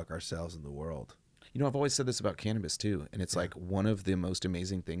us unfuck ourselves in the world. You know, I've always said this about cannabis too, and it's like one of the most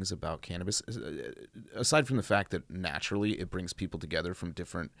amazing things about cannabis, aside from the fact that naturally it brings people together from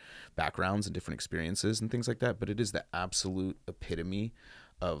different backgrounds and different experiences and things like that, but it is the absolute epitome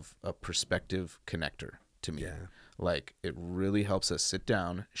of a perspective connector to me. Like, it really helps us sit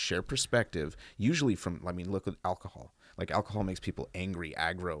down, share perspective, usually from, I mean, look at alcohol. Like, alcohol makes people angry,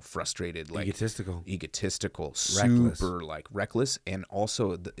 aggro, frustrated, like egotistical, reckless. Super like reckless, and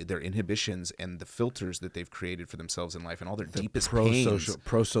also their inhibitions and the filters that they've created for themselves in life, and all their deepest pains.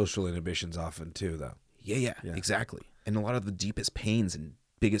 Pro-social inhibitions often too, though. Yeah, exactly. And a lot of the deepest pains and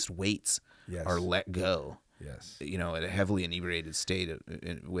biggest weights are let go. You know, at a heavily inebriated state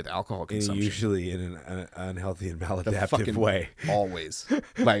with alcohol consumption. And usually in an unhealthy and maladaptive way. Always.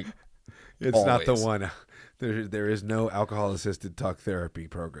 Like, it's always. Not the one. There is no alcohol-assisted talk therapy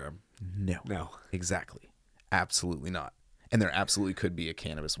program. No. Exactly. Absolutely not. And there absolutely could be a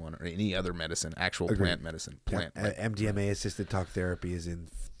cannabis one or any other medicine, actual plant medicine. MDMA-assisted talk therapy is in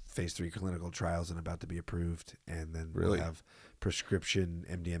phase 3 clinical trials and about to be approved. And then we'll have prescription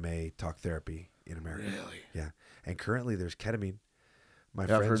MDMA talk therapy in America. Really? Yeah. And currently there's ketamine. My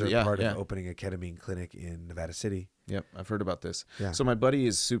friends are part of opening a ketamine clinic in Nevada City. Yep, I've heard about this. So my buddy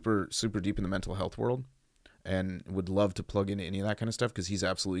is super, super deep in the mental health world and would love to plug into any of that kind of stuff because he's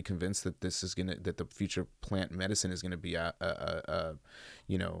absolutely convinced that that the future plant medicine is gonna be a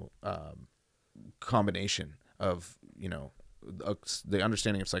combination of, you know, the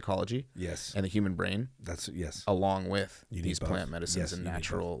understanding of psychology, and the human brain, along with these plant medicines and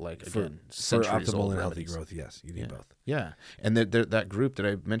natural, like, again, for optimal and healthy growth. You need both. And that group that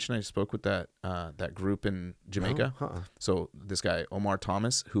I mentioned, I spoke with that group in Jamaica. So this guy Omar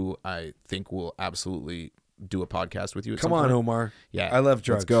Thomas, who I think will absolutely do a podcast with you. Come on, Omar. I love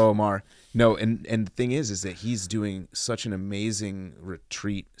drugs. Let's go, Omar. No, and the thing is that he's doing such an amazing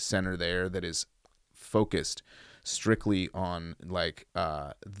retreat center there that is focused strictly on like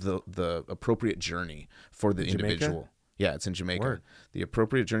the appropriate journey for the individual. Yeah, it's in Jamaica. Word. The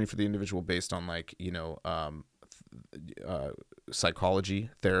appropriate journey for the individual based on, like, you know, psychology,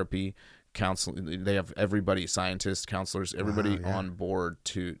 therapy, counseling. They have everybody, scientists, counselors, everybody on board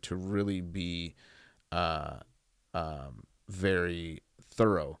to really be very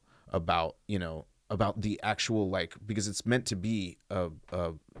thorough about, you know, about the actual, like, because it's meant to be a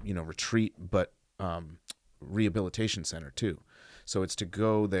you know, retreat, but rehabilitation center too. So it's to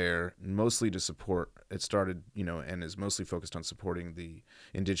go there mostly to support. It started, and is mostly focused on supporting the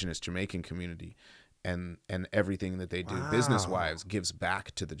indigenous Jamaican community, and everything that they do business wise gives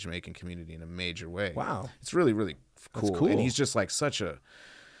back to the Jamaican community in a major way. Wow, it's really, really cool. That's cool. And he's just like such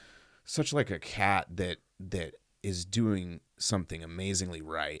like a cat that is doing something amazingly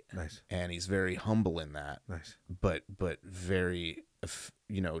right. Nice. And he's very humble in that. Nice. But very,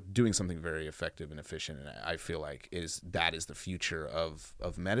 doing something very effective and efficient. And I feel like that is the future of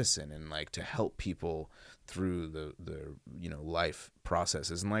medicine, and like to help people through the life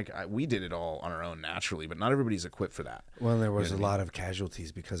processes. And like we did it all on our own naturally, but not everybody's equipped for that. Well, there was a lot of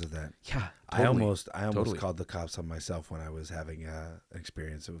casualties because of that. Yeah, totally. I almost totally. called the cops on myself when I was having an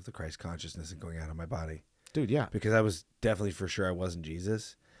experience of the Christ consciousness and going out of my body. Dude, yeah. Because I was definitely for sure I wasn't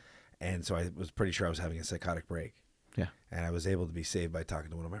Jesus. And so I was pretty sure I was having a psychotic break. Yeah. And I was able to be saved by talking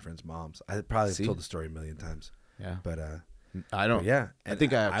to one of my friend's moms. I probably told the story a million times. Yeah. But I don't. but yeah. I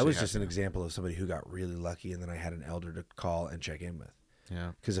think I was just an example of somebody who got really lucky, and then I had an elder to call and check in with.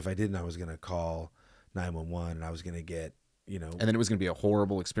 Yeah. Because if I didn't, I was going to call 911 and I was going to get, and then it was going to be a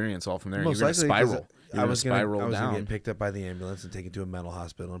horrible experience all from there. Most You're going to spiral. I was going to down. get picked up by the ambulance and taken to a mental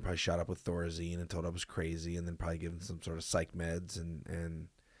hospital and probably shot up with Thorazine and told I was crazy, and then probably given some sort of psych meds, and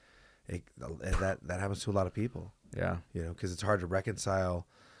that happens to a lot of people. Yeah. Because it's hard to reconcile.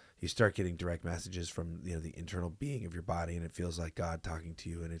 You start getting direct messages from the internal being of your body, and it feels like God talking to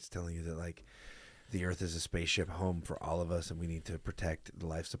you, and it's telling you that like the earth is a spaceship home for all of us, and we need to protect the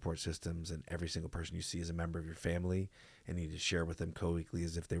life support systems, and every single person you see is a member of your family, and you need to share with them co-equally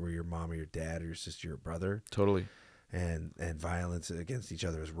as if they were your mom or your dad or your sister or your brother. Totally. And violence against each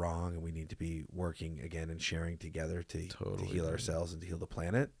other is wrong, and we need to be working again and sharing together to heal ourselves and to heal the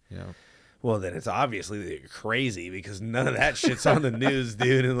planet. Yeah. Well, then it's obviously crazy because none of that shit's on the news,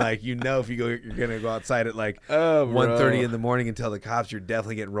 dude. And like, if you're gonna go outside at like 1:30 in the morning and tell the cops, you're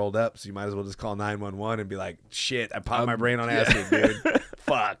definitely getting rolled up. So you might as well just call 911 and be like, "Shit, I popped my brain on acid, dude.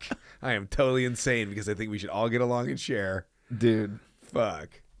 Fuck, I am totally insane because I think we should all get along and share, dude.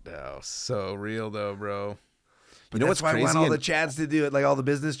 Fuck." Oh, so real though, bro. But what's crazy? I want all the Chads to do it, like all the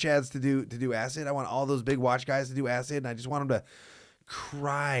business Chads to do acid. I want all those big watch guys to do acid, and I just want them to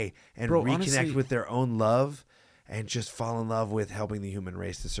cry and reconnect honestly, with their own love and just fall in love with helping the human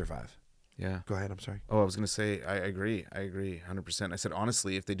race to survive. Yeah. Go ahead. I'm sorry. Oh, I was going to say, I agree 100%. I said,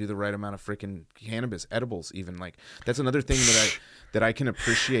 honestly, if they do the right amount of freaking cannabis, edibles, even like that's another thing that I can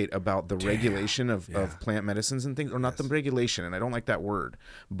appreciate about the regulation of plant medicines and things, or not the regulation. And I don't like that word,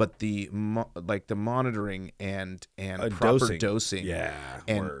 but the monitoring and proper dosing. Yeah.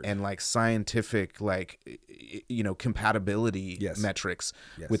 And like scientific, like, compatibility metrics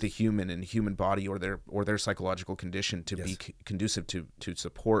with the human and human body or their psychological condition to be conducive to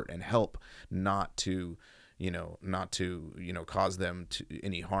support and help, not to cause them to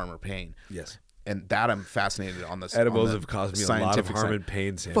any harm or pain. Yes. And that I'm fascinated on this. Edibles have caused me a lot of harm and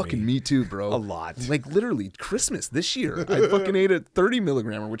pain, Sammy. Fucking me too, bro. A lot. Like literally Christmas this year, I fucking ate a 30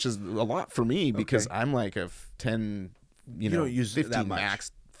 milligrammer, which is a lot for me because I'm like a 10, you don't use 15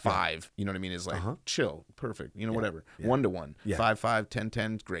 max 5. You know what I mean? Is like chill, perfect. Whatever. 1-to-1, 5-5,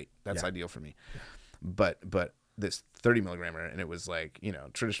 10-10, great. That's ideal for me. Yeah. But this 30 milligrammer, and it was like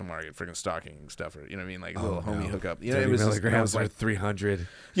traditional market freaking stocking stuffer. You know what I mean? Like a little homie hookup. 30 it was milligrams like 300.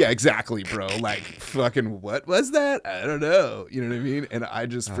 Yeah, exactly, bro. Like fucking what was that? I don't know. You know what I mean? And I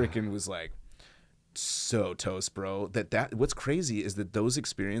just freaking was like so toast, bro. That what's crazy is that those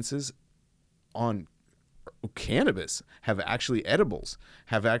experiences on cannabis edibles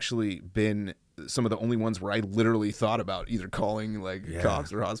have actually been some of the only ones where I literally thought about either calling like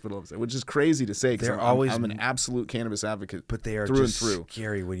cops or hospitals, which is crazy to say because I'm an absolute cannabis advocate. But they are through just and through.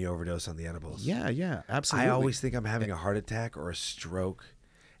 Scary when you overdose on the edibles. Yeah, absolutely. I always think I'm having a heart attack or a stroke,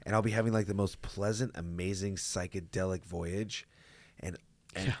 and I'll be having like the most pleasant, amazing psychedelic voyage, and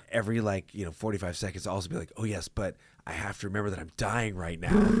every 45 seconds I'll also be like, oh yes, but I have to remember that I'm dying right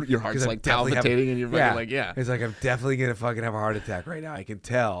now. Your heart's like palpitating and you're fucking like, It's like I'm definitely gonna fucking have a heart attack right now. I can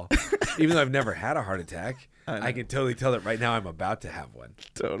tell. Even though I've never had a heart attack, I can totally tell that right now I'm about to have one.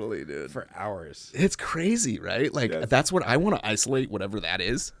 Totally, dude. For hours. It's crazy, right? Like that's what I want to isolate, whatever that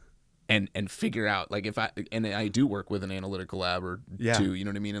is. And figure out like if I do work with an analytical lab or two, you know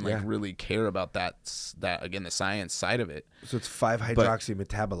what I mean, and like really care about that again, the science side of it. So it's 5-hydroxy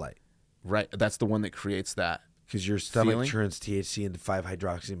metabolite, right? That's the one that creates that because your stomach turns THC into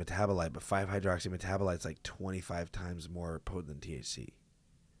 5-hydroxy metabolite, but 5-hydroxy metabolite is like 25 times more potent than THC.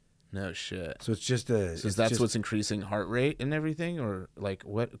 No shit. So it's just what's increasing heart rate and everything, or like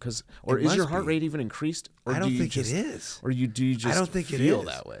what? Or is your heart rate even increased? Or I don't think it is. Or do you just I don't think feel it is.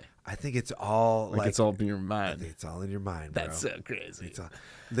 that way? I think it's all like it's all in your mind. I think it's all in your mind, bro. That's so crazy. It's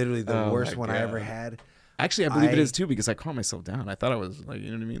literally the worst one I ever had. Actually, I believe it is too because I calmed myself down. I thought I was like,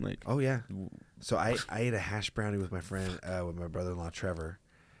 you know what I mean? Like, oh yeah. So I ate a hash brownie with my friend, with my brother-in-law Trevor,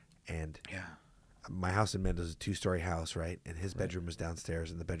 and my house in Mendoza is a 2-story house, right? And his bedroom was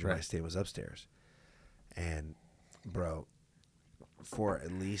downstairs, and the bedroom I stayed was upstairs. And bro, for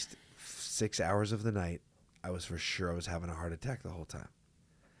at least 6 hours of the night, I was for sure I was having a heart attack the whole time.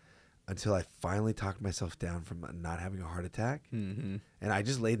 Until I finally talked myself down from not having a heart attack, and I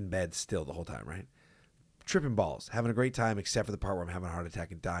just laid in bed still the whole time, right? Tripping balls, having a great time, except for the part where I'm having a heart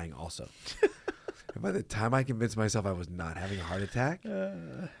attack and dying also. And by the time I convinced myself I was not having a heart attack,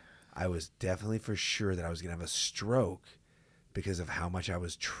 I was definitely for sure that I was going to have a stroke because of how much I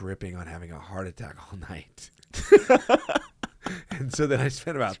was tripping on having a heart attack all night. And so then I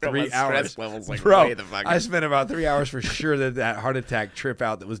spent about 3 hours. Like, bro, I spent about 3 hours for sure that heart attack trip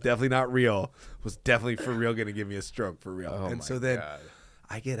out that was definitely not real was definitely for real going to give me a stroke for real. And so then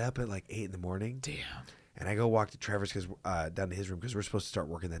I get up at like 8 in the morning. Damn. And I go walk to Trevor's down to his room because we're supposed to start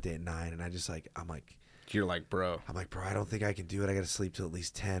working that day at 9. And I just you're like, bro, I don't think I can do it. I got to sleep till at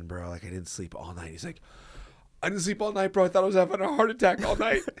least 10, bro. Like I didn't sleep all night. He's like, I didn't sleep all night, bro. I thought I was having a heart attack all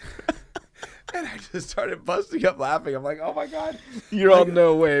night. And I just started busting up laughing. I'm like, oh my God. You're all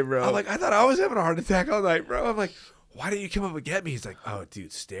no way, bro. I'm like, I thought I was having a heart attack all night, bro. I'm like, why didn't you come up and get me? He's like, oh,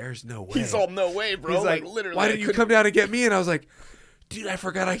 dude, stairs? No way. He's all no way, bro. He's like literally, why didn't you come down and get me? And I was like, dude, I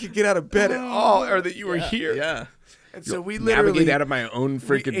forgot I could get out of bed at all, or that you were here. Yeah. And so we literally navigate out of my own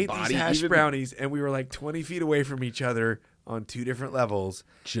freaking ate body. These hash brownies, and we were like 20 feet away from each other on 2 different levels,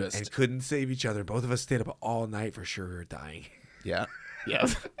 and couldn't save each other. Both of us stayed up all night for sure, we were dying. Yeah. Yeah,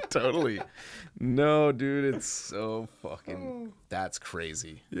 totally. No, dude, it's so fucking. That's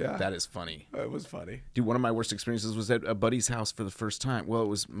crazy. Yeah, that is funny. It was funny, dude. One of my worst experiences was at a buddy's house for the first time. Well, it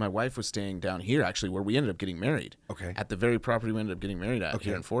was my wife was staying down here actually, where we ended up getting married. Okay, at the very property we ended up getting married at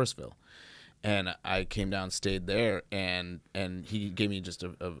here in Forestville. And I came down, stayed there, and he gave me just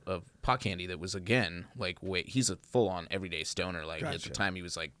a pot candy that was, again, like, wait, he's a full-on everyday stoner. Like, at the time, he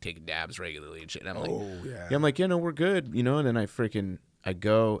was, like, taking dabs regularly and shit. And I'm like, I'm like, yeah, no, we're good, you know? And then I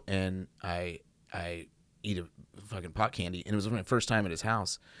go and I eat a fucking pot candy. And it was my first time at his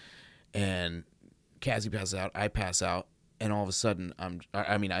house. And Cassie passes out, I pass out. And all of a sudden, I'm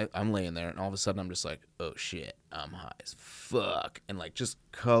laying there, and all of a sudden, I'm just like, oh, shit, I'm high as fuck. And, like, just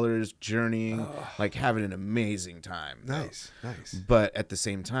colors, journeying, like, having an amazing time. Nice. But at the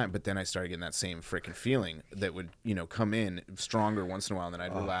same time, then I started getting that same freaking feeling that would, you know, come in stronger once in a while, and then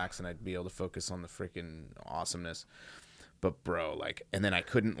I'd relax, and I'd be able to focus on the freaking awesomeness. But, bro, like, and then I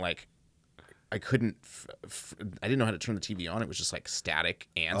couldn't, like, I didn't know how to turn the TV on. It was just like static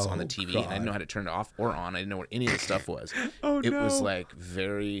ants on the TV. And I didn't know how to turn it off or on. I didn't know where any of the stuff was. It was like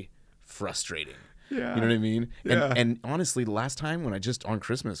very frustrating. Yeah. You know what I mean? Yeah. And honestly, the last time when I just on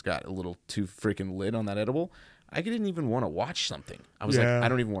Christmas got a little too freaking lit on that edible, I didn't even want to watch something. I was like, I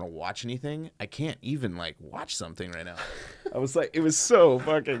don't even want to watch anything. I can't even like watch something right now. I was like, it was so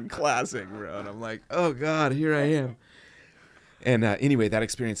fucking classic, bro. And I'm like, oh God, here I am. And anyway, that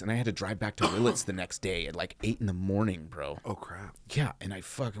experience, and I had to drive back to Willits the next day at like 8 in the morning, bro. Oh, crap. Yeah, and I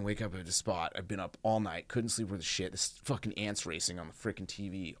fucking wake up at the spot. I've been up all night, couldn't sleep worth a shit. This fucking ants racing on the freaking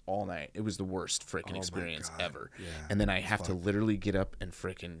TV all night. It was the worst freaking experience ever. Yeah, and then I have to literally get up and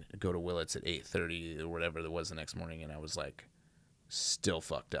freaking go to Willits at 8:30 or whatever it was the next morning, and I was like, still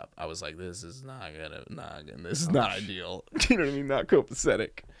fucked up. I was like, this is not this is not ideal. You know what I mean? Not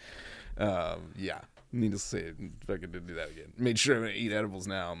copacetic. Yeah. Needless to say, fucking didn't do that again. Made sure I'm going to eat edibles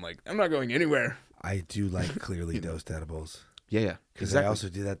now. I'm like, I'm not going anywhere. I do like clearly dosed edibles. Yeah. Because I also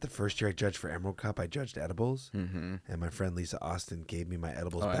do that. The first year I judged for Emerald Cup, I judged edibles. Mm-hmm. And my friend Lisa Austin gave me my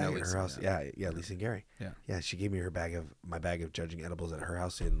edibles bag at her house. Yeah, Lisa and Gary. Yeah, she gave me my bag of judging edibles at her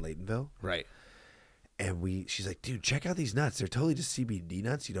house in Laytonville. Right. And she's like, dude, check out these nuts. They're totally just CBD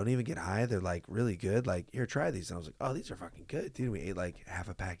nuts. You don't even get high. They're like really good. Like, here, try these. And I was like, oh, these are fucking good, dude. We ate like half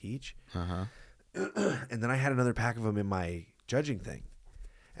a pack each. Uh-huh. And then I had another pack of them in my judging thing.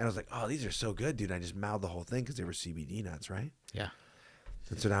 And I was like, oh, these are so good, dude. And I just mouthed the whole thing because they were CBD nuts, right? Yeah.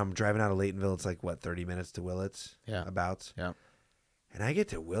 And so now I'm driving out of Laytonville. It's like, 30 minutes to Willits? Yeah. About. Yeah. And I get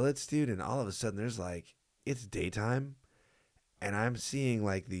to Willits, dude, and all of a sudden there's like, it's daytime. And I'm seeing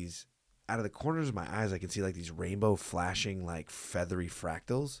like these, out of the corners of my eyes, I can see like these rainbow flashing like feathery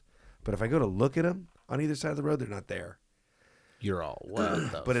fractals. But if I go to look at them on either side of the road, they're not there. You're all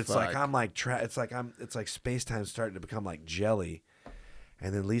what the but it's fuck? like I'm like it's like space time starting to become like jelly,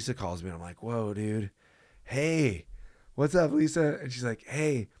 and then Lisa calls me and I'm like, whoa, dude, hey, what's up, Lisa? And she's like,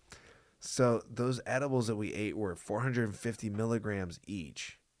 hey, so those edibles that we ate were 450 milligrams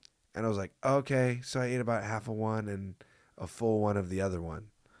each, And I was like, okay, so I ate about half of one and a full one of the other one.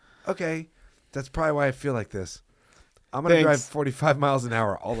 Okay, that's probably why I feel like this. I'm going to drive 45 miles an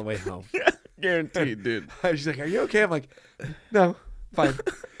hour all the way home. Guaranteed, dude. She's like, are you okay? I'm like, no, fine.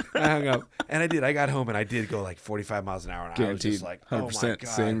 I hung up. And I did. I got home and I did go like 45 miles an hour. And Guaranteed. I was just like, 100%, oh my God.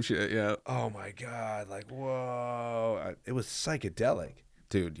 same shit, yeah. Oh my God. Like, whoa. It was psychedelic.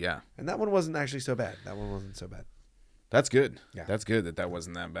 Dude, yeah. And that one wasn't actually so bad. That one wasn't so bad. That's good. Yeah. That's good that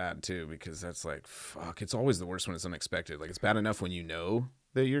wasn't that bad, too, because that's like, fuck, it's always the worst when it's unexpected. Like, it's bad enough when you know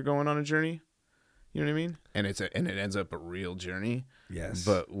that you're going on a journey. You know what I mean? And it ends up a real journey. Yes.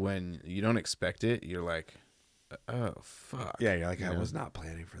 But when you don't expect it, you're like, oh, fuck. Yeah, you're like, I was not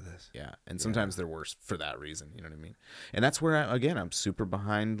planning for this. Yeah. And sometimes they're worse for that reason. You know what I mean? And that's where, I'm super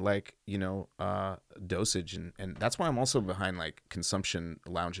behind, like, dosage. And that's why I'm also behind, like, consumption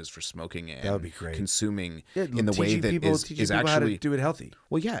lounges for smoking and that would be great. Consuming in the way that is actually how to do it healthy.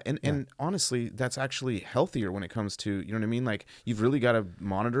 Well, yeah. And honestly, that's actually healthier when it comes to, you know what I mean? Like, you've really got to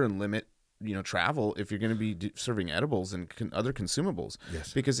monitor and limit travel if you're going to be serving edibles and other consumables.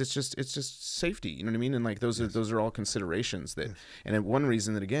 Yes. Because it's just safety, you know what I mean? And like those are all considerations that, and one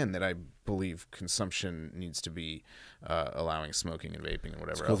reason that I believe consumption needs to be allowing smoking and vaping and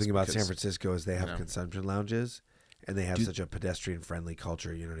whatever. The cool thing about San Francisco is they have consumption lounges and they have such a pedestrian friendly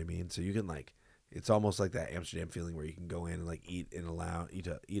culture. You know what I mean? So you can it's almost like that Amsterdam feeling where you can go in and like eat an edible.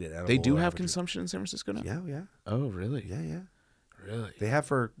 They do have consumption in San Francisco now? Yeah, yeah. Oh, really? Yeah, yeah. Really? They have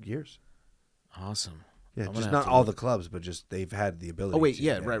for years. Awesome. Yeah, just not all the clubs, but just they've had the ability. Oh wait, to,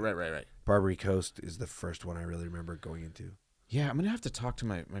 yeah, right. Barbary Coast is the first one I really remember going into. Yeah, I'm gonna have to talk to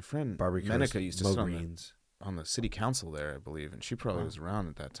my friend Barbary Menica Coast, used to sit on the city council there, I believe, and she probably was around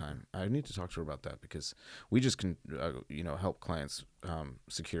at that time. I need to talk to her about that because we just can, help clients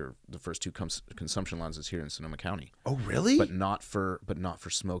secure the first two consumption licenses here in Sonoma County. Oh, really? But not for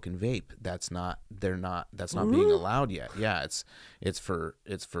smoke and vape. That's not being allowed yet. Yeah, it's for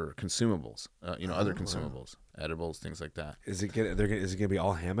consumables. Other consumables, edibles, things like that. Is it gonna be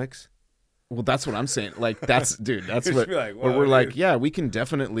all hammocks? Well, that's what I'm saying. Like, that's what like, where we're like, yeah, we can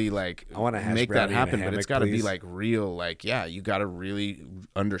definitely like I want to make that happen, hammock, but it's got to be please. like real. Like, yeah, you got to really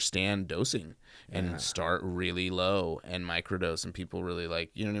understand dosing and start really low and microdose, and people really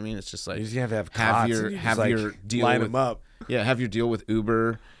like, you know what I mean? It's just like you just have your deal line with, them up. Yeah, have your deal with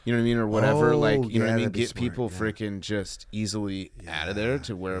Uber, you know what I mean, or whatever. Like, you know what I mean? Get smart, people freaking just easily out of there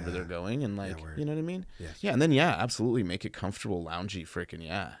to wherever they're going, and like, you know what I mean? Yes. Yeah, and then absolutely make it comfortable, loungy, freaking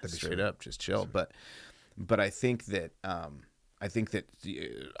straight up, just chill. But I think that I'm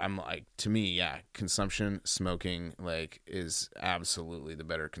like, to me, consumption, smoking, like, is absolutely the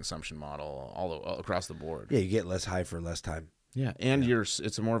better consumption model all across the board. Yeah, you get less high for less time. Yeah, and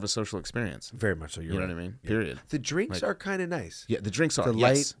it's a more of a social experience. Very much so. You know what I mean? Yeah. Period. The drinks are kind of nice. Yeah, the drinks are the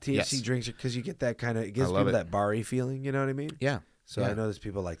light THC drinks because you get that kind of, it gives people that bar-y feeling. You know what I mean? Yeah. So I know there's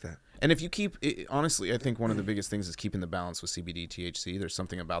people like that. And if you keep honestly, I think one of the biggest things is keeping the balance with CBD, THC. There's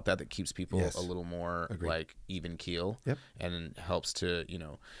something about that keeps people a little more like even keel, and helps to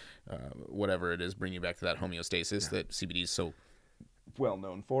whatever it is, bring you back to that homeostasis that CBD is so well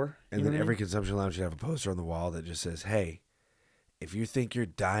known for. And then every consumption lounge should have a poster on the wall that just says, "Hey, if you think you're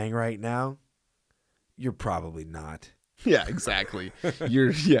dying right now, you're probably not." Yeah, exactly.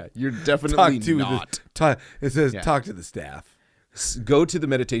 You're definitely not. It says talk to the staff. Go to the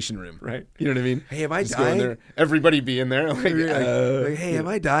meditation room. Right. You know what I mean? Hey, am I Just dying? Go in there. Everybody be in there. Like, hey, am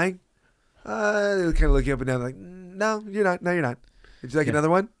I dying? They kind of look you up and down like, no, you're not. No, you're not. Would you like another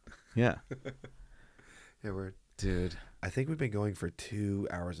one? Yeah. Yeah, weird. Dude. I think we've been going for 2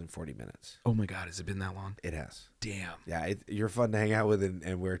 hours and 40 minutes. Oh my God, has it been that long? It has. Damn. Yeah, you're fun to hang out with,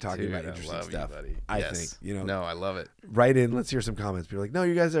 and we're talking about interesting stuff. You, buddy. I think, No, I love it. Write in. Let's hear some comments. People are like, no,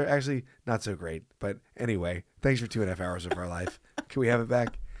 you guys are actually not so great. But anyway, thanks for 2.5 hours of our life. Can we have it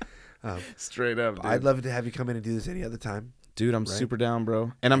back? Straight up, dude. I'd love to have you come in and do this any other time. Dude, I'm super down,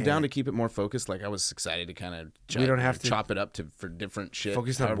 bro. And I'm down to keep it more focused. Like, I was excited to kind of chop it up for different shit.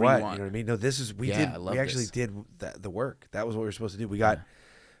 Focus on what? You know what I mean? No, this is, we actually did the work. That was what we were supposed to do. We got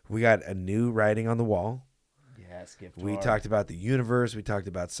a new writing on the wall. Yes, we talked about the universe. We talked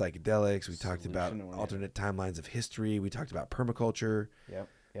about psychedelics. We talked about alternate timelines of history. We talked about permaculture. Yep.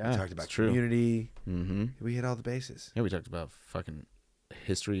 Yeah, we talked about community. Mm-hmm. We hit all the bases. Yeah, we talked about fucking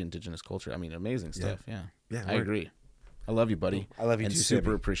history, indigenous culture. I mean, amazing stuff. Yeah. I agree. I love you, buddy. I love you and too, super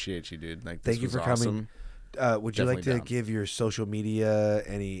Sammy. Appreciate you, dude. Like, thank you for awesome. coming. Would you like to give your social media,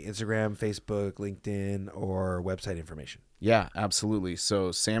 any Instagram, Facebook, LinkedIn, or website information? Yeah, absolutely.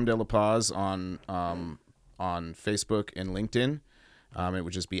 So Sam DeLaPaz on Facebook and LinkedIn. It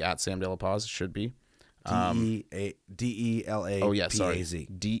would just be at Sam DeLaPaz. Should be. DELAPAZ. Oh yeah, sorry.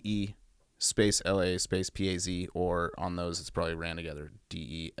 DE space LA space PAZ, or on those it's probably ran together.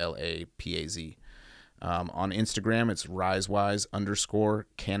 DELAPAZ. On Instagram it's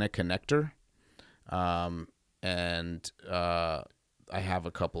risewise_Canna and I have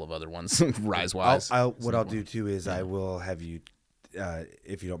a couple of other ones. Risewise. What I'll do too is I will have you,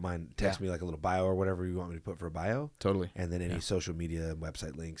 if you don't mind, text me like a little bio or whatever you want me to put for a bio. Totally. And then any social media and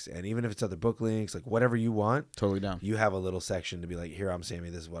website links, and even if it's other book links, like whatever you want. Totally down. You have a little section to be like, here, I'm Sammy.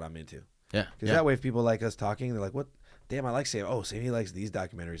 This is what I'm into. Yeah. Because that way, if people like us talking, they're like, what? Damn, I like Sammy. Oh, Sammy likes these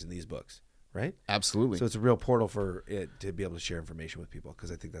documentaries and these books. Right? Absolutely. So it's a real portal for it to be able to share information with people,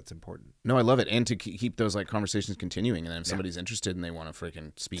 because I think that's important. No, I love it. And to keep those like conversations continuing. And then if somebody's interested and they want to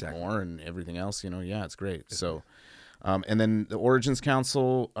freaking speak more and everything else, it's great. So, and then the Origins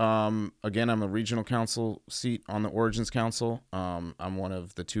Council, again, I'm a regional council seat on the Origins Council. I'm one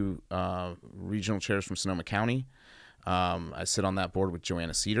of the 2 regional chairs from Sonoma County. I sit on that board with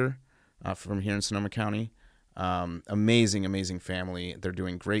Joanna Cedar from here in Sonoma County. Amazing family. They're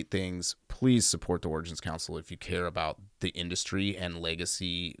doing great things. Please support the Origins Council if you care about the industry and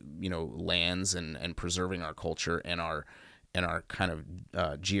legacy, lands and preserving our culture and our kind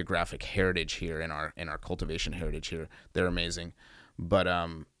of geographic heritage here and our cultivation heritage here. They're amazing. But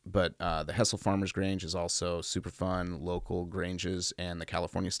the Hessel Farmers Grange is also super fun. Local granges and the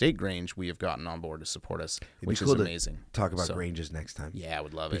California State Grange we have gotten on board to support us, which is amazing. Talk about granges next time. Yeah, I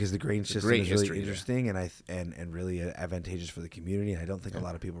would love it, because the grange system is really interesting and really advantageous for the community. And I don't think a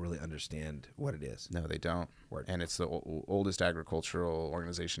lot of people really understand what it is. No, they don't. And it's the oldest agricultural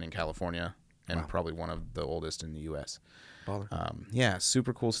organization in California, and probably one of the oldest in the U.S.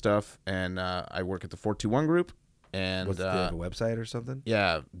 Super cool stuff. And I work at the 421 group. And do they have a website or something?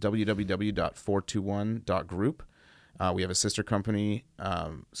 Yeah, www.421.group. We have a sister company.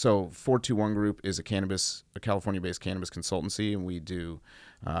 So 421 Group is a California-based cannabis consultancy, and we do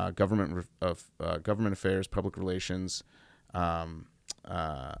government affairs, public relations,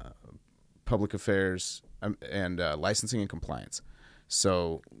 public affairs, and licensing and compliance.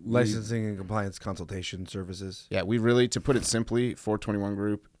 So licensing and compliance consultation services. Yeah, we really, to put it simply, 421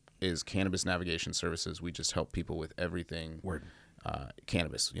 Group is cannabis navigation services. We just help people with everything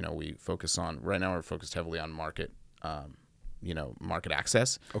cannabis. We focus on, right now we're focused heavily on market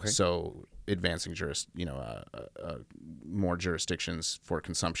access. Okay. So advancing more jurisdictions for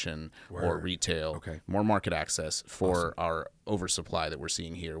consumption or retail, more market access for our oversupply that we're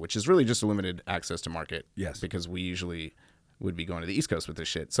seeing here, which is really just a limited access to market. Yes. Because we usually would be going to the East Coast with this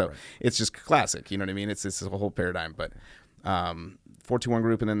shit. So it's just classic, you know what I mean? It's a whole paradigm, but 421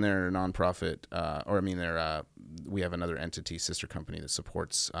 Group, and then they're a nonprofit, we have another entity, sister company that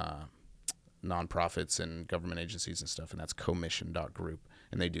supports nonprofits and government agencies and stuff, and that's commission.group,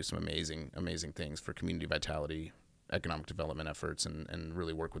 and they do some amazing things for community vitality, economic development efforts, and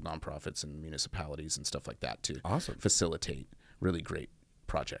really work with nonprofits and municipalities and stuff like that to facilitate really great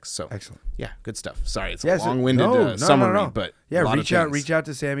projects. So excellent. Yeah, good stuff. Sorry, it's a long-winded summary, but reach out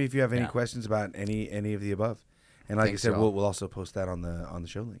to Sammy if you have any questions about any of the above. And like I said, we'll also post that on the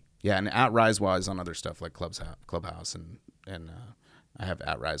show link. Yeah, and at RiseWise on other stuff like Clubhouse, and I have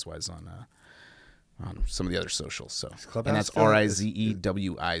at RiseWise on some of the other socials. So and that's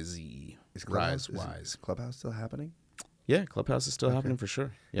RizeWize. Is RiseWise. Clubhouse still happening? Yeah, Clubhouse is still happening for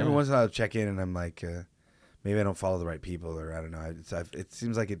sure. Yeah. Every once in a while I'll check in and I'm like, maybe I don't follow the right people, or I don't know. It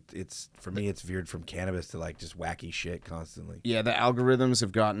seems like it's for me, it's veered from cannabis to like just wacky shit constantly. Yeah, the algorithms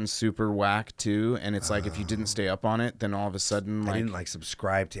have gotten super whack too, and it's like if you didn't stay up on it, then all of a sudden, I didn't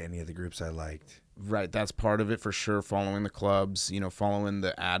subscribe to any of the groups I liked. Right, that's part of it for sure. Following the clubs, following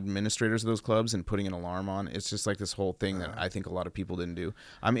the administrators of those clubs and putting an alarm on. It's just like this whole thing that I think a lot of people didn't do.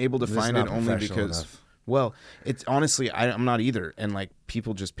 I'm able to find it only because. Enough. Well, it's honestly, I'm not either. And like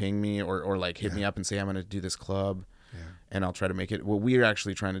people just ping me or like hit me up and say, I'm going to do this club and I'll try to make it. Well, we're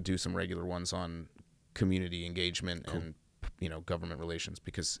actually trying to do some regular ones on community engagement and, government relations,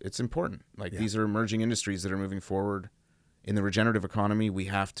 because it's important. Like these are emerging industries that are moving forward in the regenerative economy. We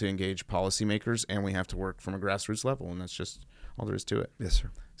have to engage policymakers and we have to work from a grassroots level. And that's just all there is to it. Yes, sir.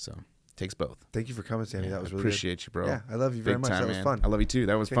 So takes both. Thank you for coming, Sammy. That was really appreciate good. You, bro. Yeah, I love you very much. That was fun. I love you too.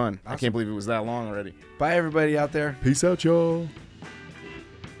 That was fun. Awesome. I can't believe it was that long already. Bye, everybody out there. Peace out, y'all.